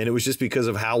 And it was just because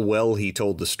of how well he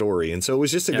told the story. And so it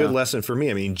was just a good lesson for me.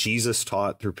 I mean, Jesus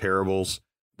taught through parables.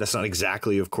 That's not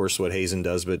exactly, of course, what Hazen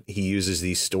does, but he uses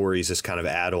these stories as kind of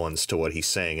add-ons to what he's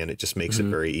saying, and it just makes it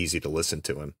very easy to listen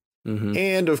to him.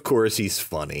 And, of course, he's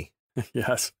funny.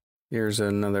 Yes. Here's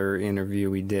another interview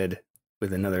we did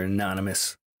with another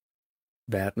anonymous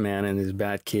Batman in his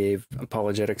Bat Cave,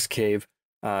 Apologetics Cave,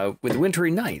 with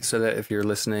Wintery Knight. So that if you're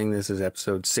listening, this is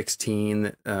episode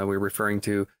 16. We're referring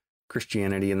to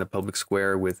Christianity in the Public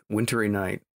Square with Wintery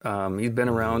Knight. He's been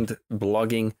around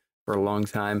blogging for a long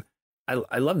time.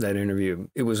 I love that interview.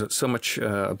 It was so much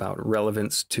about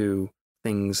relevance to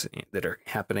things that are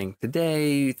happening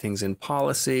today, things in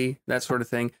policy, that sort of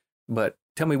thing. But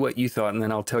tell me what you thought, and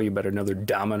then I'll tell you about another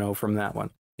domino from that one.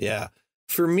 Yeah.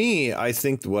 For me, I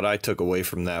think what I took away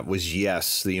from that was,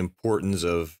 yes, the importance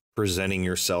of presenting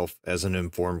yourself as an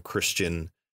informed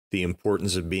Christian, the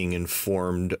importance of being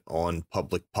informed on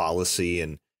public policy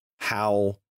and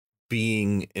how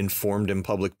being informed in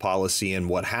public policy and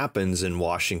what happens in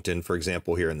Washington, for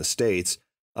example, here in the States,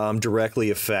 directly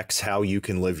affects how you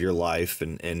can live your life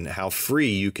and how free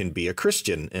you can be a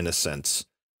Christian in a sense.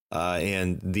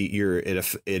 And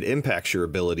it impacts your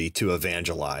ability to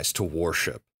evangelize, to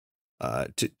worship,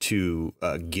 to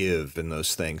give and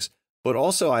those things. But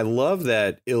also, I love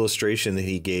that illustration that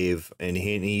he gave, and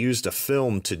he used a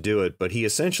film to do it. But he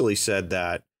essentially said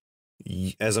that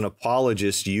as an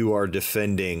apologist, you are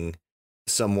defending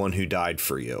someone who died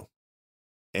for you,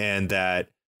 and that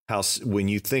how when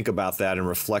you think about that and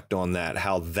reflect on that,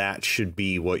 how that should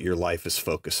be what your life is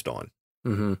focused on.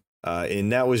 Mm-hmm.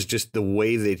 And that was just the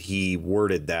way that he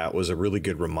worded that was a really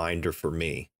good reminder for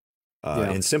me,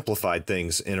 and simplified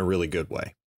things in a really good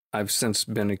way. I've since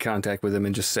been in contact with him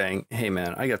and just saying, hey,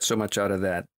 man, I got so much out of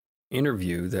that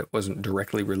interview that wasn't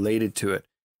directly related to it.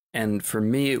 And for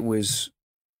me, it was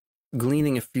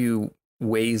gleaning a few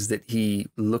ways that he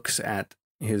looks at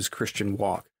his Christian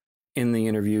walk. In the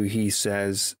interview, he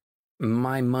says,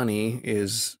 my money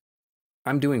is,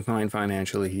 I'm doing fine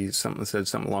financially. He said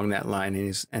something along that line.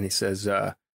 And he says,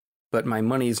 but my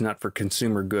money is not for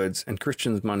consumer goods, and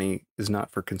Christians' money is not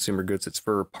for consumer goods. It's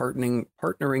for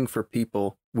partnering for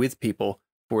people with people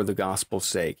for the gospel's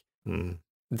sake. Mm.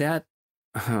 That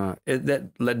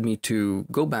led me to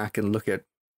go back and look at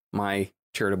my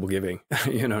charitable giving.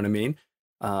 You know what I mean?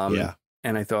 Yeah.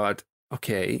 And I thought,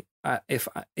 okay,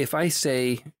 if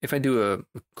I do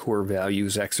a core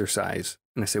values exercise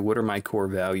and I say, what are my core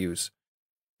values?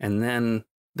 And then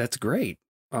that's great.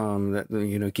 That,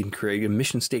 you know, you can create a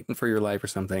mission statement for your life or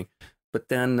something. But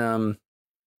then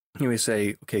you may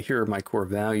say, okay, here are my core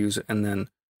values. And then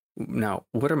now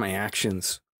what are my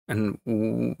actions? And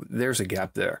there's a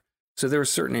gap there. So there are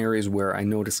certain areas where I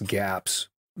notice gaps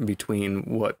between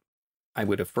what I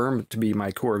would affirm to be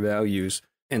my core values,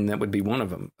 and that would be one of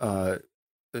them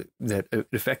that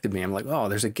affected me. I'm like, oh,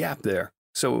 there's a gap there.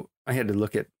 So I had to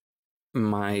look at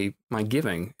my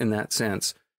giving in that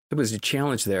sense. There was a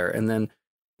challenge there. And then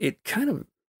it kind of,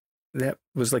 that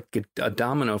was like a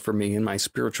domino for me in my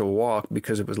spiritual walk,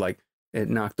 because it was like it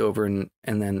knocked over. And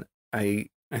then I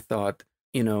thought,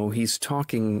 you know, he's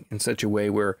talking in such a way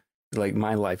where like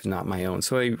my life is not my own.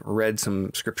 So I read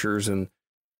some scriptures and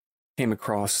came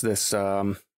across this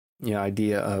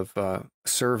idea of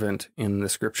servant in the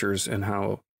scriptures, and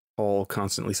how Paul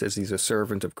constantly says he's a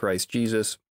servant of Christ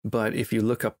Jesus. But if you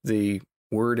look up the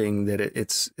wording, that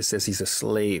it says he's a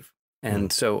slave.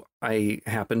 And so I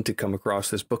happened to come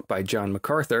across this book by John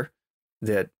MacArthur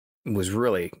that was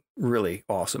really, really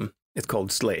awesome. It's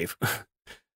called Slave.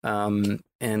 And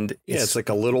it's like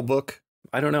a little book.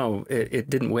 I don't know.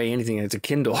 It didn't weigh anything. It's a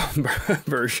Kindle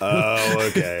version. Oh,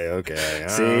 okay.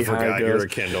 See, I forgot you're a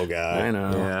Kindle guy. I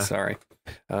know. Yeah. Sorry.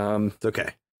 It's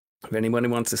okay. If anybody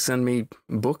wants to send me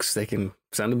books, they can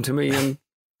send them to me in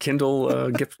Kindle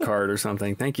gift card or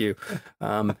something. Thank you.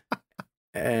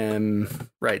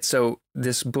 Right. So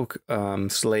this book,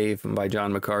 Slave by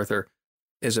John MacArthur,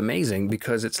 is amazing,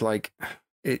 because it's like,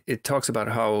 it talks about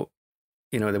how,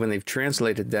 you know, that when they've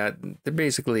translated that, they're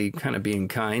basically kind of being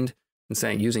kind and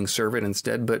saying, using servant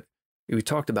instead. But we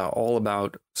talked about all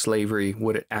about slavery,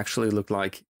 what it actually looked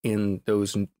like in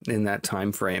that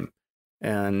time frame,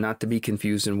 and not to be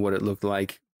confused in what it looked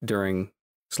like during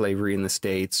slavery in the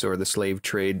States or the slave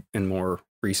trade in more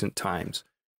recent times.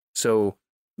 So,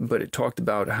 but it talked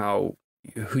about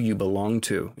who you belong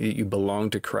to. You belong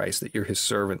to Christ, that you're his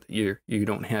servant, that you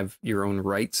don't have your own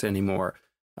rights anymore.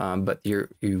 But you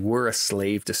were a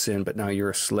slave to sin, but now you're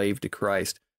a slave to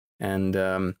Christ.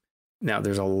 And now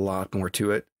there's a lot more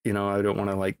to it. You know, I don't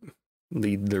want to like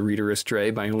lead the reader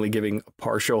astray by only giving a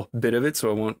partial bit of it,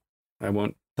 so I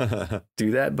won't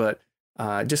do that. But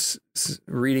just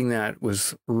reading that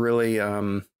was really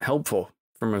helpful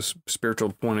from a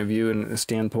spiritual point of view and a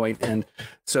standpoint. And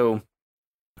so,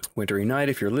 Wintery Knight,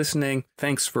 if you're listening,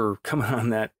 thanks for coming on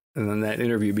that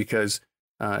interview, because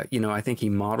you know, I think he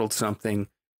modeled something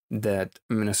that,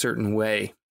 in a certain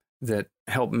way, that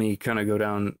helped me kind of go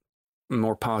down a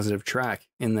more positive track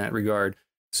in that regard.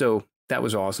 So that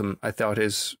was awesome. I thought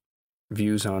his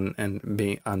views on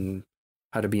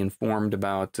how to be informed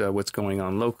about what's going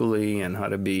on locally, and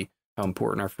how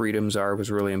important our freedoms are,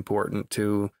 was really important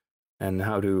too, and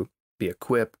how to be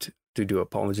equipped to do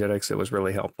apologetics. That was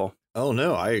really helpful. Oh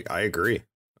no, I agree.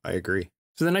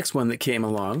 So the next one that came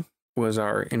along was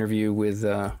our interview with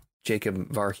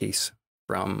Jacob Varghese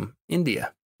from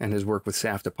India and his work with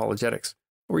Saft apologetics.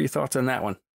 What were your thoughts on that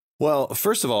one? Well,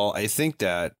 first of all, I think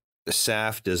that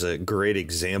Saft is a great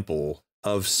example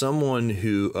of someone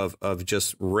who of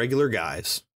just regular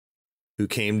guys who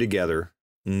came together,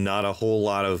 not a whole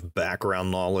lot of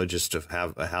background knowledge as to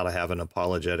how to have an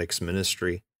apologetics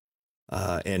ministry,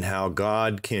 and how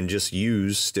God can just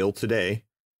use still today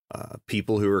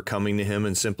people who are coming to him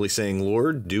and simply saying,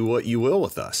 Lord, do what you will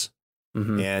with us.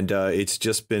 Mm-hmm. And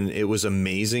it was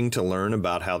amazing to learn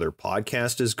about how their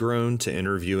podcast has grown, to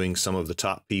interviewing some of the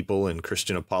top people in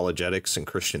Christian apologetics and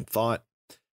Christian thought,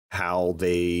 how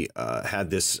they had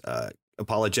this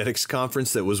apologetics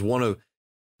conference that was one of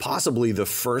possibly the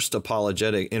first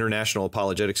international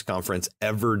apologetics conference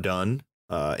ever done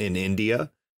in India,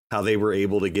 how they were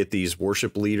able to get these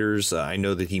worship leaders. I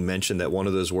know that he mentioned that one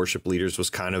of those worship leaders was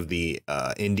kind of the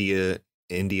India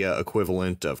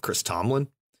equivalent of Chris Tomlin.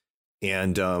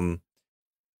 And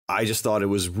I just thought it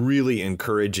was really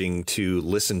encouraging to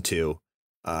listen to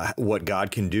what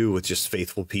God can do with just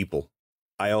faithful people.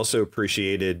 I also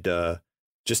appreciated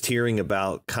just hearing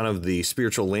about kind of the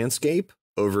spiritual landscape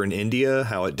over in India,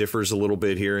 how it differs a little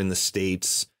bit here in the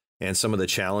States and some of the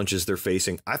challenges they're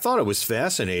facing. I thought it was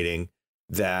fascinating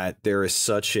that there is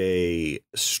such a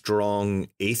strong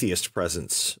atheist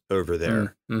presence over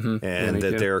there, and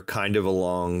that they're kind of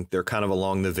along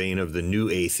the vein of the new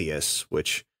atheists,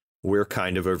 which we're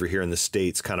kind of over here in the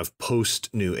States, kind of post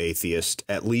new atheist,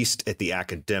 at least at the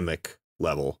academic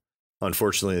level.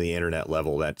 Unfortunately, the internet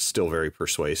level, that's still very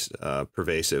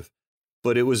pervasive.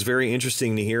 But it was very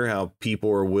interesting to hear how people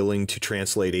are willing to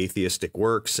translate atheistic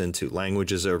works into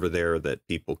languages over there that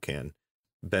people can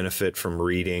benefit from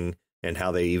reading, and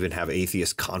how they even have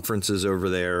atheist conferences over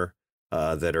there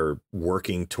that are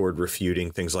working toward refuting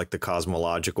things like the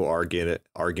cosmological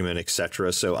argument,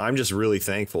 etc. So I'm just really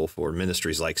thankful for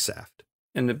ministries like Saft.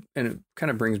 And it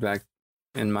kind of brings back,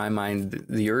 in my mind,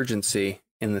 the urgency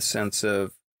in the sense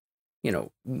of,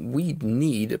 we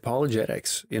need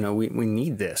apologetics. We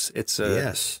need this. It's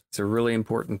a really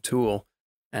important tool.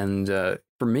 And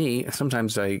for me,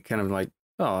 sometimes I kind of like,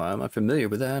 oh, I'm familiar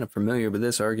with that. I'm familiar with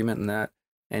this argument and that.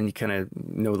 And you kind of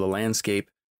know the landscape.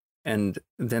 And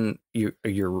then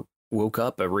you're woke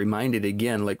up, reminded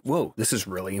again, like, whoa, this is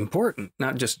really important.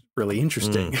 Not just really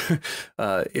interesting.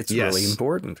 It's really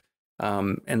important.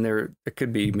 And there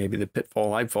could be maybe the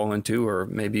pitfall I'd fall into, or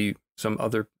maybe some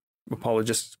other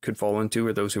apologists could fall into,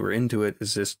 or those who are into it,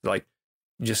 is just like,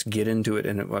 just get into it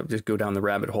and just go down the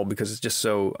rabbit hole because it's just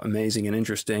so amazing and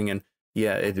interesting. And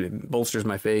yeah, it bolsters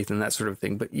my faith and that sort of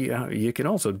thing. But you can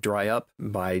also dry up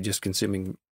by just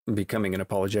becoming an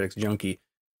apologetics junkie.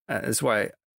 That's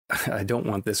why I don't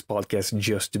want this podcast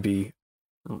just to be,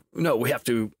 no, we have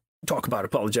to talk about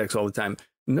apologetics all the time.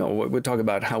 No, we'll talk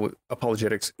about how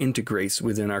apologetics integrates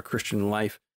within our Christian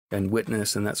life and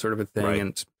witness and that sort of a thing.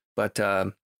 Right. But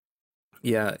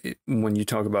when you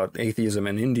talk about atheism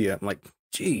in India, I'm like,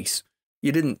 geez,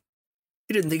 you didn't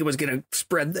think it was going to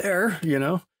spread there,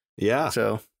 Yeah.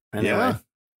 So anyway. Yeah.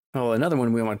 Well, another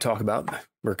one we want to talk about,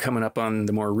 we're coming up on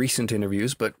the more recent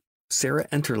interviews, but Sarah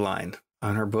Enterline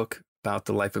on her book about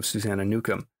the life of Susanna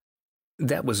Newcomb.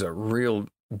 That was a real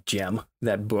gem,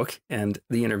 that book, and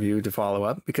the interview to follow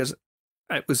up, because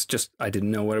I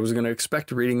didn't know what I was going to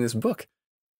expect reading this book.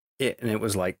 And it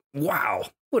was like, wow,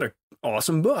 what an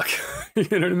awesome book.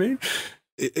 You know what I mean?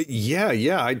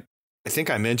 Yeah. I think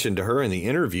I mentioned to her in the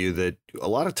interview that a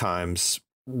lot of times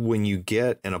when you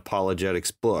get an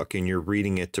apologetics book and you're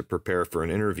reading it to prepare for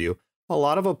an interview, a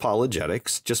lot of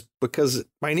apologetics, just because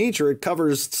by nature it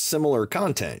covers similar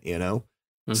content,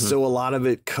 Mm-hmm. So a lot of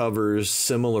it covers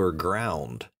similar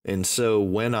ground. And so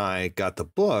when I got the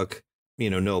book,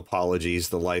 No Apologies,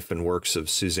 The Life and Works of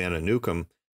Susanna Newcomb,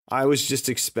 I was just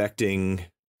expecting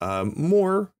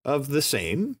more of the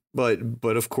same, but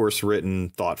of course written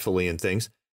thoughtfully and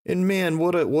things. And man,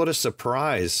 what a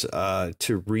surprise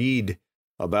to read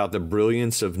about the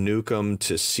brilliance of Newcomb,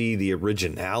 to see the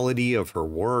originality of her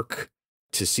work,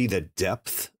 to see the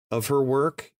depth of her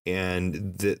work,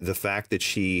 and the fact that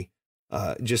she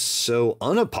just so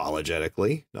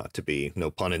unapologetically, not to be,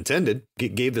 no pun intended,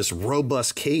 gave this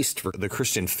robust case for the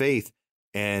Christian faith,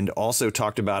 and also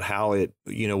talked about how it,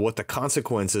 what the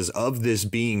consequences of this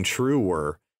being true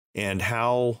were, and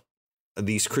how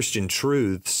these Christian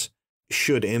truths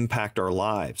should impact our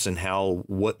lives, and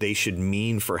what they should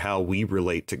mean for how we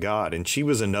relate to God. And she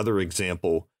was another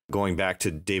example, going back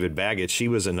to David Baggett, she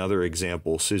was another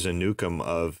example, Susan Newcomb,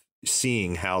 of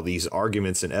seeing how these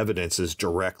arguments and evidences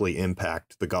directly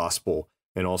impact the gospel,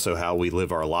 and also how we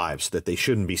live our lives, that they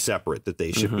shouldn't be separate, that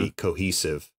they should be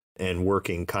cohesive and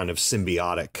working kind of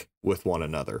symbiotic with one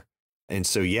another. And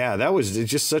so, yeah, that was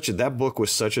just that book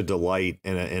was such a delight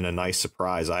and a nice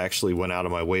surprise. I actually went out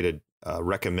of my way to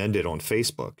recommend it on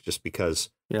Facebook just because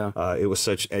it was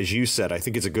such, as you said, I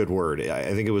think it's a good word.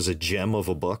 I think it was a gem of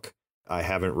a book. I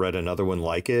haven't read another one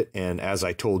like it. And as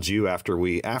I told you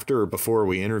before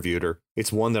we interviewed her,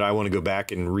 it's one that I want to go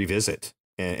back and revisit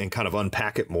and kind of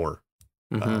unpack it more.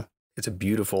 Mm-hmm. It's a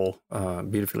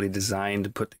beautifully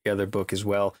designed, put together book as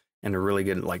well. And a really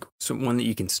good, one that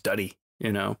you can study,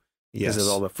 because of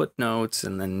all the footnotes.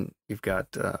 And then you've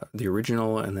got the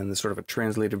original and then the sort of a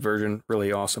translated version.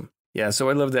 Really awesome. Yeah. So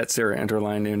I love that Sarah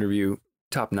Enterline interview.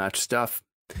 Top notch stuff.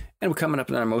 And we're coming up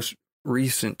in our most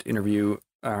recent interview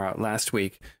last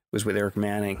week was with Eric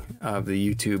Manning of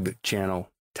the YouTube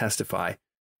channel Testify.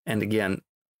 And again,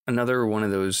 another one of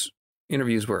those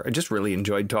interviews where I just really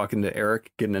enjoyed talking to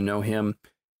Eric, getting to know him,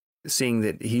 seeing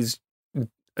that he's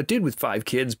a dude with 5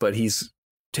 kids, but he's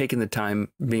taking the time,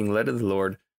 being led of the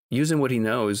Lord, using what he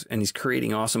knows, and he's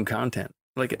creating awesome content,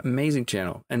 like amazing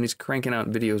channel. And he's cranking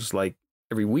out videos like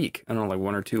every week. I don't know, like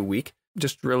 1 or 2 a week,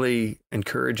 just really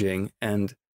encouraging.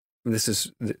 And this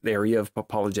is the area of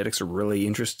apologetics that really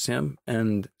interests him.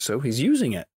 And so he's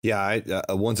using it. Yeah.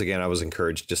 Once again, I was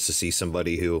encouraged just to see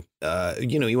somebody who,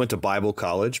 he went to Bible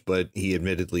college, but he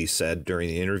admittedly said during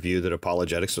the interview that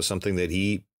apologetics was something that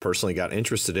he personally got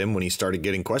interested in when he started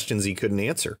getting questions he couldn't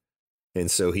answer.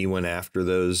 And so he went after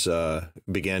those,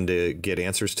 began to get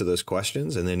answers to those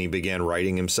questions. And then he began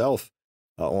writing himself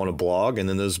on a blog. And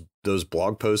then those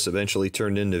blog posts eventually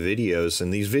turned into videos.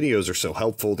 And these videos are so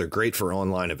helpful. They're great for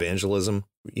online evangelism,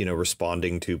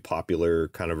 responding to popular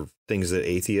kind of things that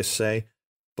atheists say.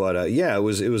 But it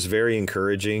was very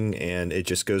encouraging. And it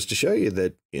just goes to show you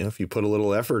that, if you put a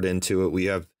little effort into it, we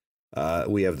have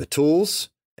the tools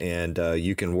and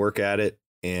you can work at it.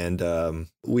 And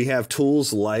we have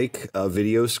tools like a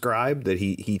video scribe that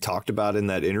he talked about in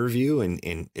that interview.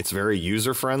 And it's very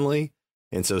user friendly.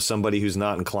 And so somebody who's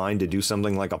not inclined to do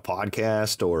something like a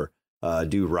podcast or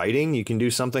do writing, you can do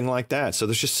something like that. So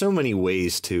there's just so many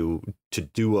ways to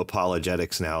do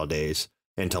apologetics nowadays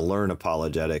and to learn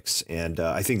apologetics. And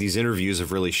I think these interviews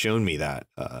have really shown me that,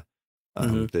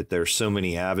 that there's so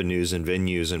many avenues and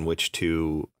venues in which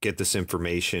to get this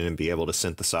information and be able to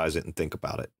synthesize it and think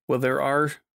about it. Well, there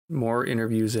are more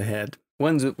interviews ahead.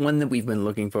 One that we've been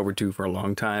looking forward to for a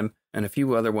long time, and a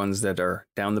few other ones that are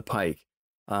down the pike.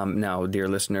 Now, dear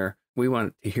listener, we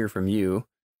want to hear from you.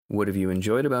 What have you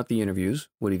enjoyed about the interviews?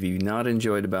 What have you not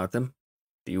enjoyed about them?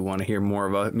 Do you want to hear more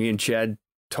about me and Chad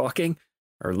talking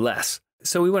or less?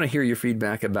 So we want to hear your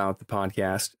feedback about the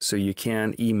podcast. So you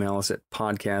can email us at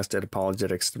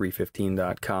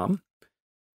podcast@apologetics315.com.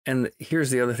 And here's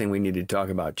the other thing we need to talk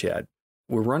about, Chad.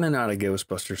 We're running out of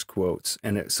Ghostbusters quotes.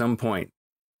 And at some point,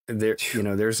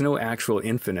 there's no actual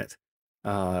infinite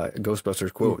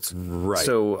Ghostbusters quotes. Right.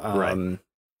 So,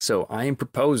 So I am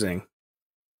proposing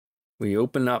we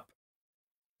open up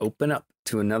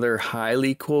to another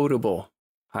highly quotable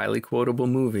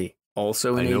movie,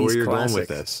 also an 80s classic. I know where you're going with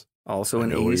this. Also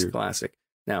an 80s classic.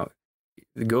 Now,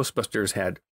 the Ghostbusters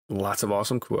had lots of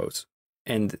awesome quotes,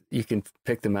 and you can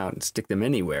pick them out and stick them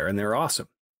anywhere, and they're awesome.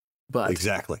 But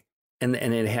exactly. And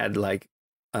it had like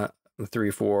 3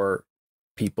 or 4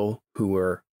 people who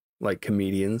were like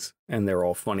comedians, and they're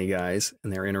all funny guys,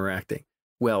 and they're interacting.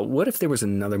 Well, what if there was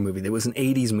another movie? There was an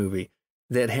 80s movie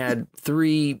that had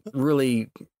 3 really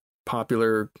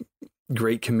popular,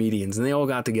 great comedians, and they all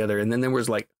got together. And then there was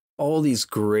like all these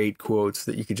great quotes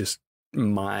that you could just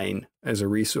mine as a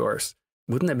resource.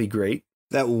 Wouldn't that be great?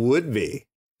 That would be.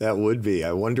 I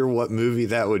wonder what movie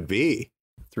that would be.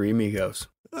 3 Amigos.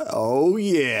 Oh,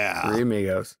 yeah. 3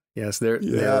 Amigos. Yes, there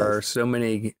are so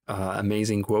many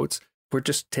amazing quotes. We're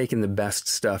just taking the best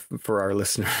stuff for our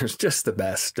listeners, just the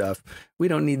best stuff. We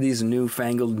don't need these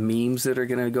newfangled memes that are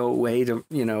going to go away to,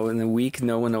 in a week.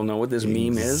 No one will know what this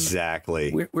meme is.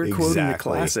 Exactly. We're quoting the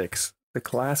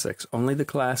classics, only the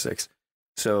classics.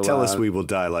 So tell us we will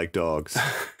die like dogs.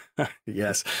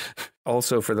 Yes.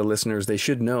 Also, for the listeners, they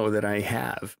should know that I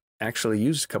have actually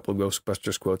used a couple of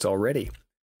Ghostbusters quotes already.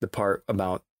 The part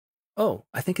about,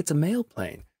 I think it's a mail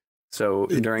plane. So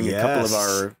during a couple of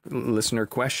our listener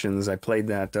questions, I played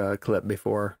that clip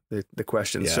before the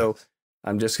question. Yes. So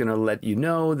I'm just going to let you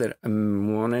know that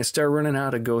when I start running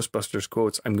out of Ghostbusters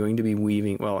quotes, I'm going to be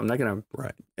weaving. Well, I'm not going to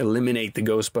eliminate the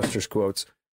Ghostbusters quotes.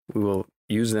 We will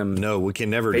use them. No, we can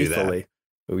never faithfully. Do that.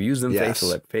 We'll use them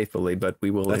faithfully, but we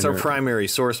will. That's our primary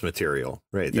source material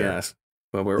right there. Yes.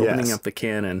 Well, we're opening up the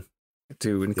canon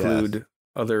to include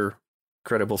other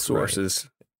credible sources.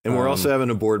 And we're also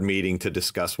having a board meeting to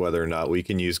discuss whether or not we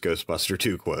can use Ghostbuster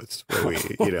 2 quotes. Where we,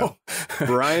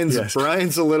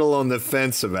 Brian's a little on the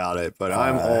fence about it, but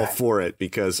I'm all for it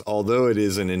because although it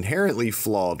is an inherently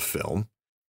flawed film,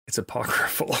 it's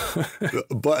apocryphal,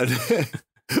 but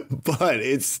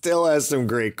it still has some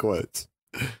great quotes.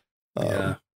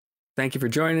 Yeah. Thank you for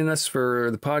joining us for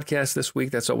the podcast this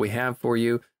week. That's all we have for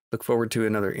you. Look forward to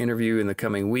another interview in the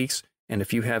coming weeks. And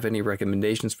if you have any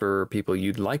recommendations for people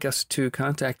you'd like us to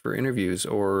contact for interviews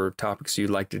or topics you'd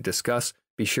like to discuss,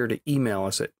 be sure to email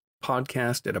us at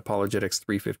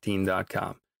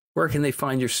podcast@apologetics315.com. Where can they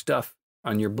find your stuff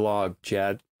on your blog,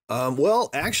 Chad? Well,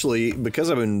 actually,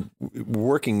 because I've been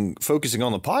focusing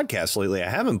on the podcast lately, I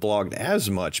haven't blogged as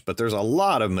much, but there's a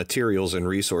lot of materials and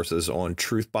resources on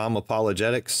Truth Bomb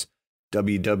Apologetics,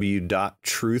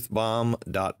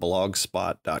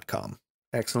 www.truthbomb.blogspot.com.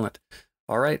 Excellent.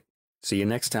 All right. See you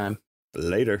next time.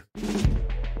 Later.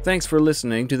 Thanks for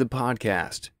listening to the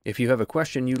podcast. If you have a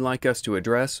question you'd like us to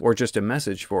address or just a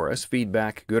message for us,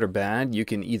 feedback, good or bad, you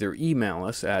can either email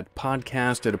us at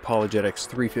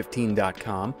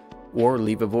podcast@apologetics315.com or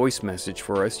leave a voice message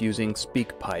for us using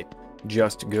SpeakPipe.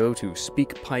 Just go to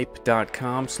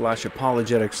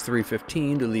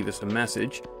speakpipe.com/apologetics315 to leave us a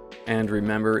message. And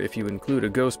remember, if you include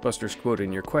a Ghostbusters quote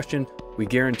in your question, we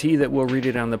guarantee that we'll read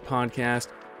it on the podcast.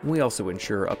 We also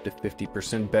ensure up to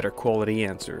 50% better quality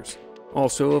answers.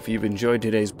 Also, if you've enjoyed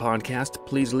today's podcast,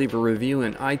 please leave a review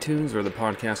in iTunes or the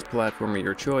podcast platform of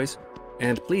your choice.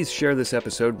 And please share this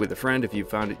episode with a friend if you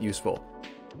found it useful.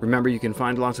 Remember, you can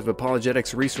find lots of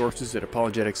apologetics resources at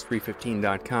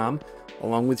apologetics315.com,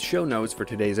 along with show notes for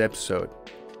today's episode.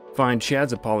 Find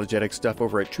Chad's apologetic stuff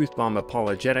over at Truthbomb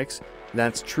Apologetics.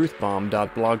 That's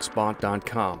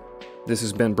truthbomb.blogspot.com. This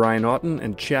has been Brian Auten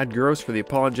and Chad Gross for the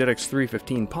Apologetics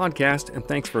 315 podcast, and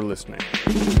thanks for listening.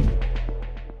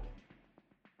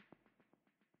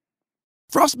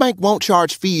 Frostbank won't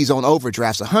charge fees on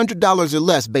overdrafts $100 or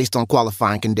less based on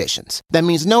qualifying conditions. That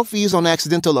means no fees on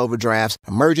accidental overdrafts,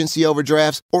 emergency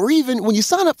overdrafts, or even when you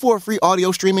sign up for a free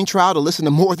audio streaming trial to listen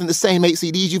to more than the same 8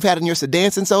 CDs you've had in your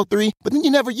sedan since '03, but then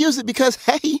you never use it because,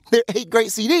 hey, they're 8 great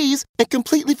CDs, and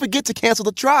completely forget to cancel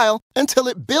the trial until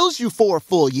it bills you for a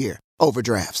full year.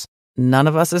 Overdrafts. None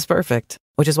of us is perfect,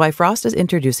 which is why Frost is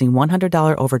introducing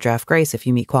 $100 overdraft grace if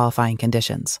you meet qualifying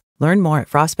conditions. Learn more at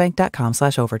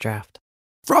frostbank.com/overdraft.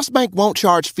 Frostbank won't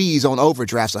charge fees on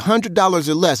overdrafts $100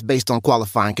 or less based on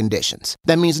qualifying conditions.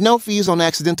 That means no fees on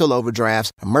accidental overdrafts,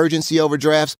 emergency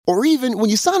overdrafts, or even when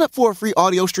you sign up for a free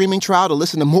audio streaming trial to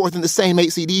listen to more than the same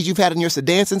 8 CDs you've had in your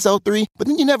sedan since '03, but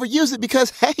then you never use it because,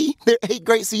 hey, they're 8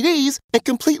 great CDs, and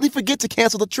completely forget to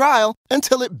cancel the trial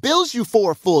until it bills you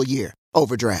for a full year.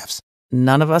 Overdrafts.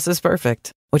 None of us is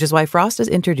perfect, which is why Frost is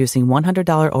introducing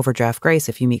 $100 overdraft grace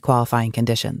if you meet qualifying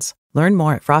conditions. Learn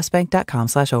more at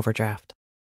frostbank.com/overdraft.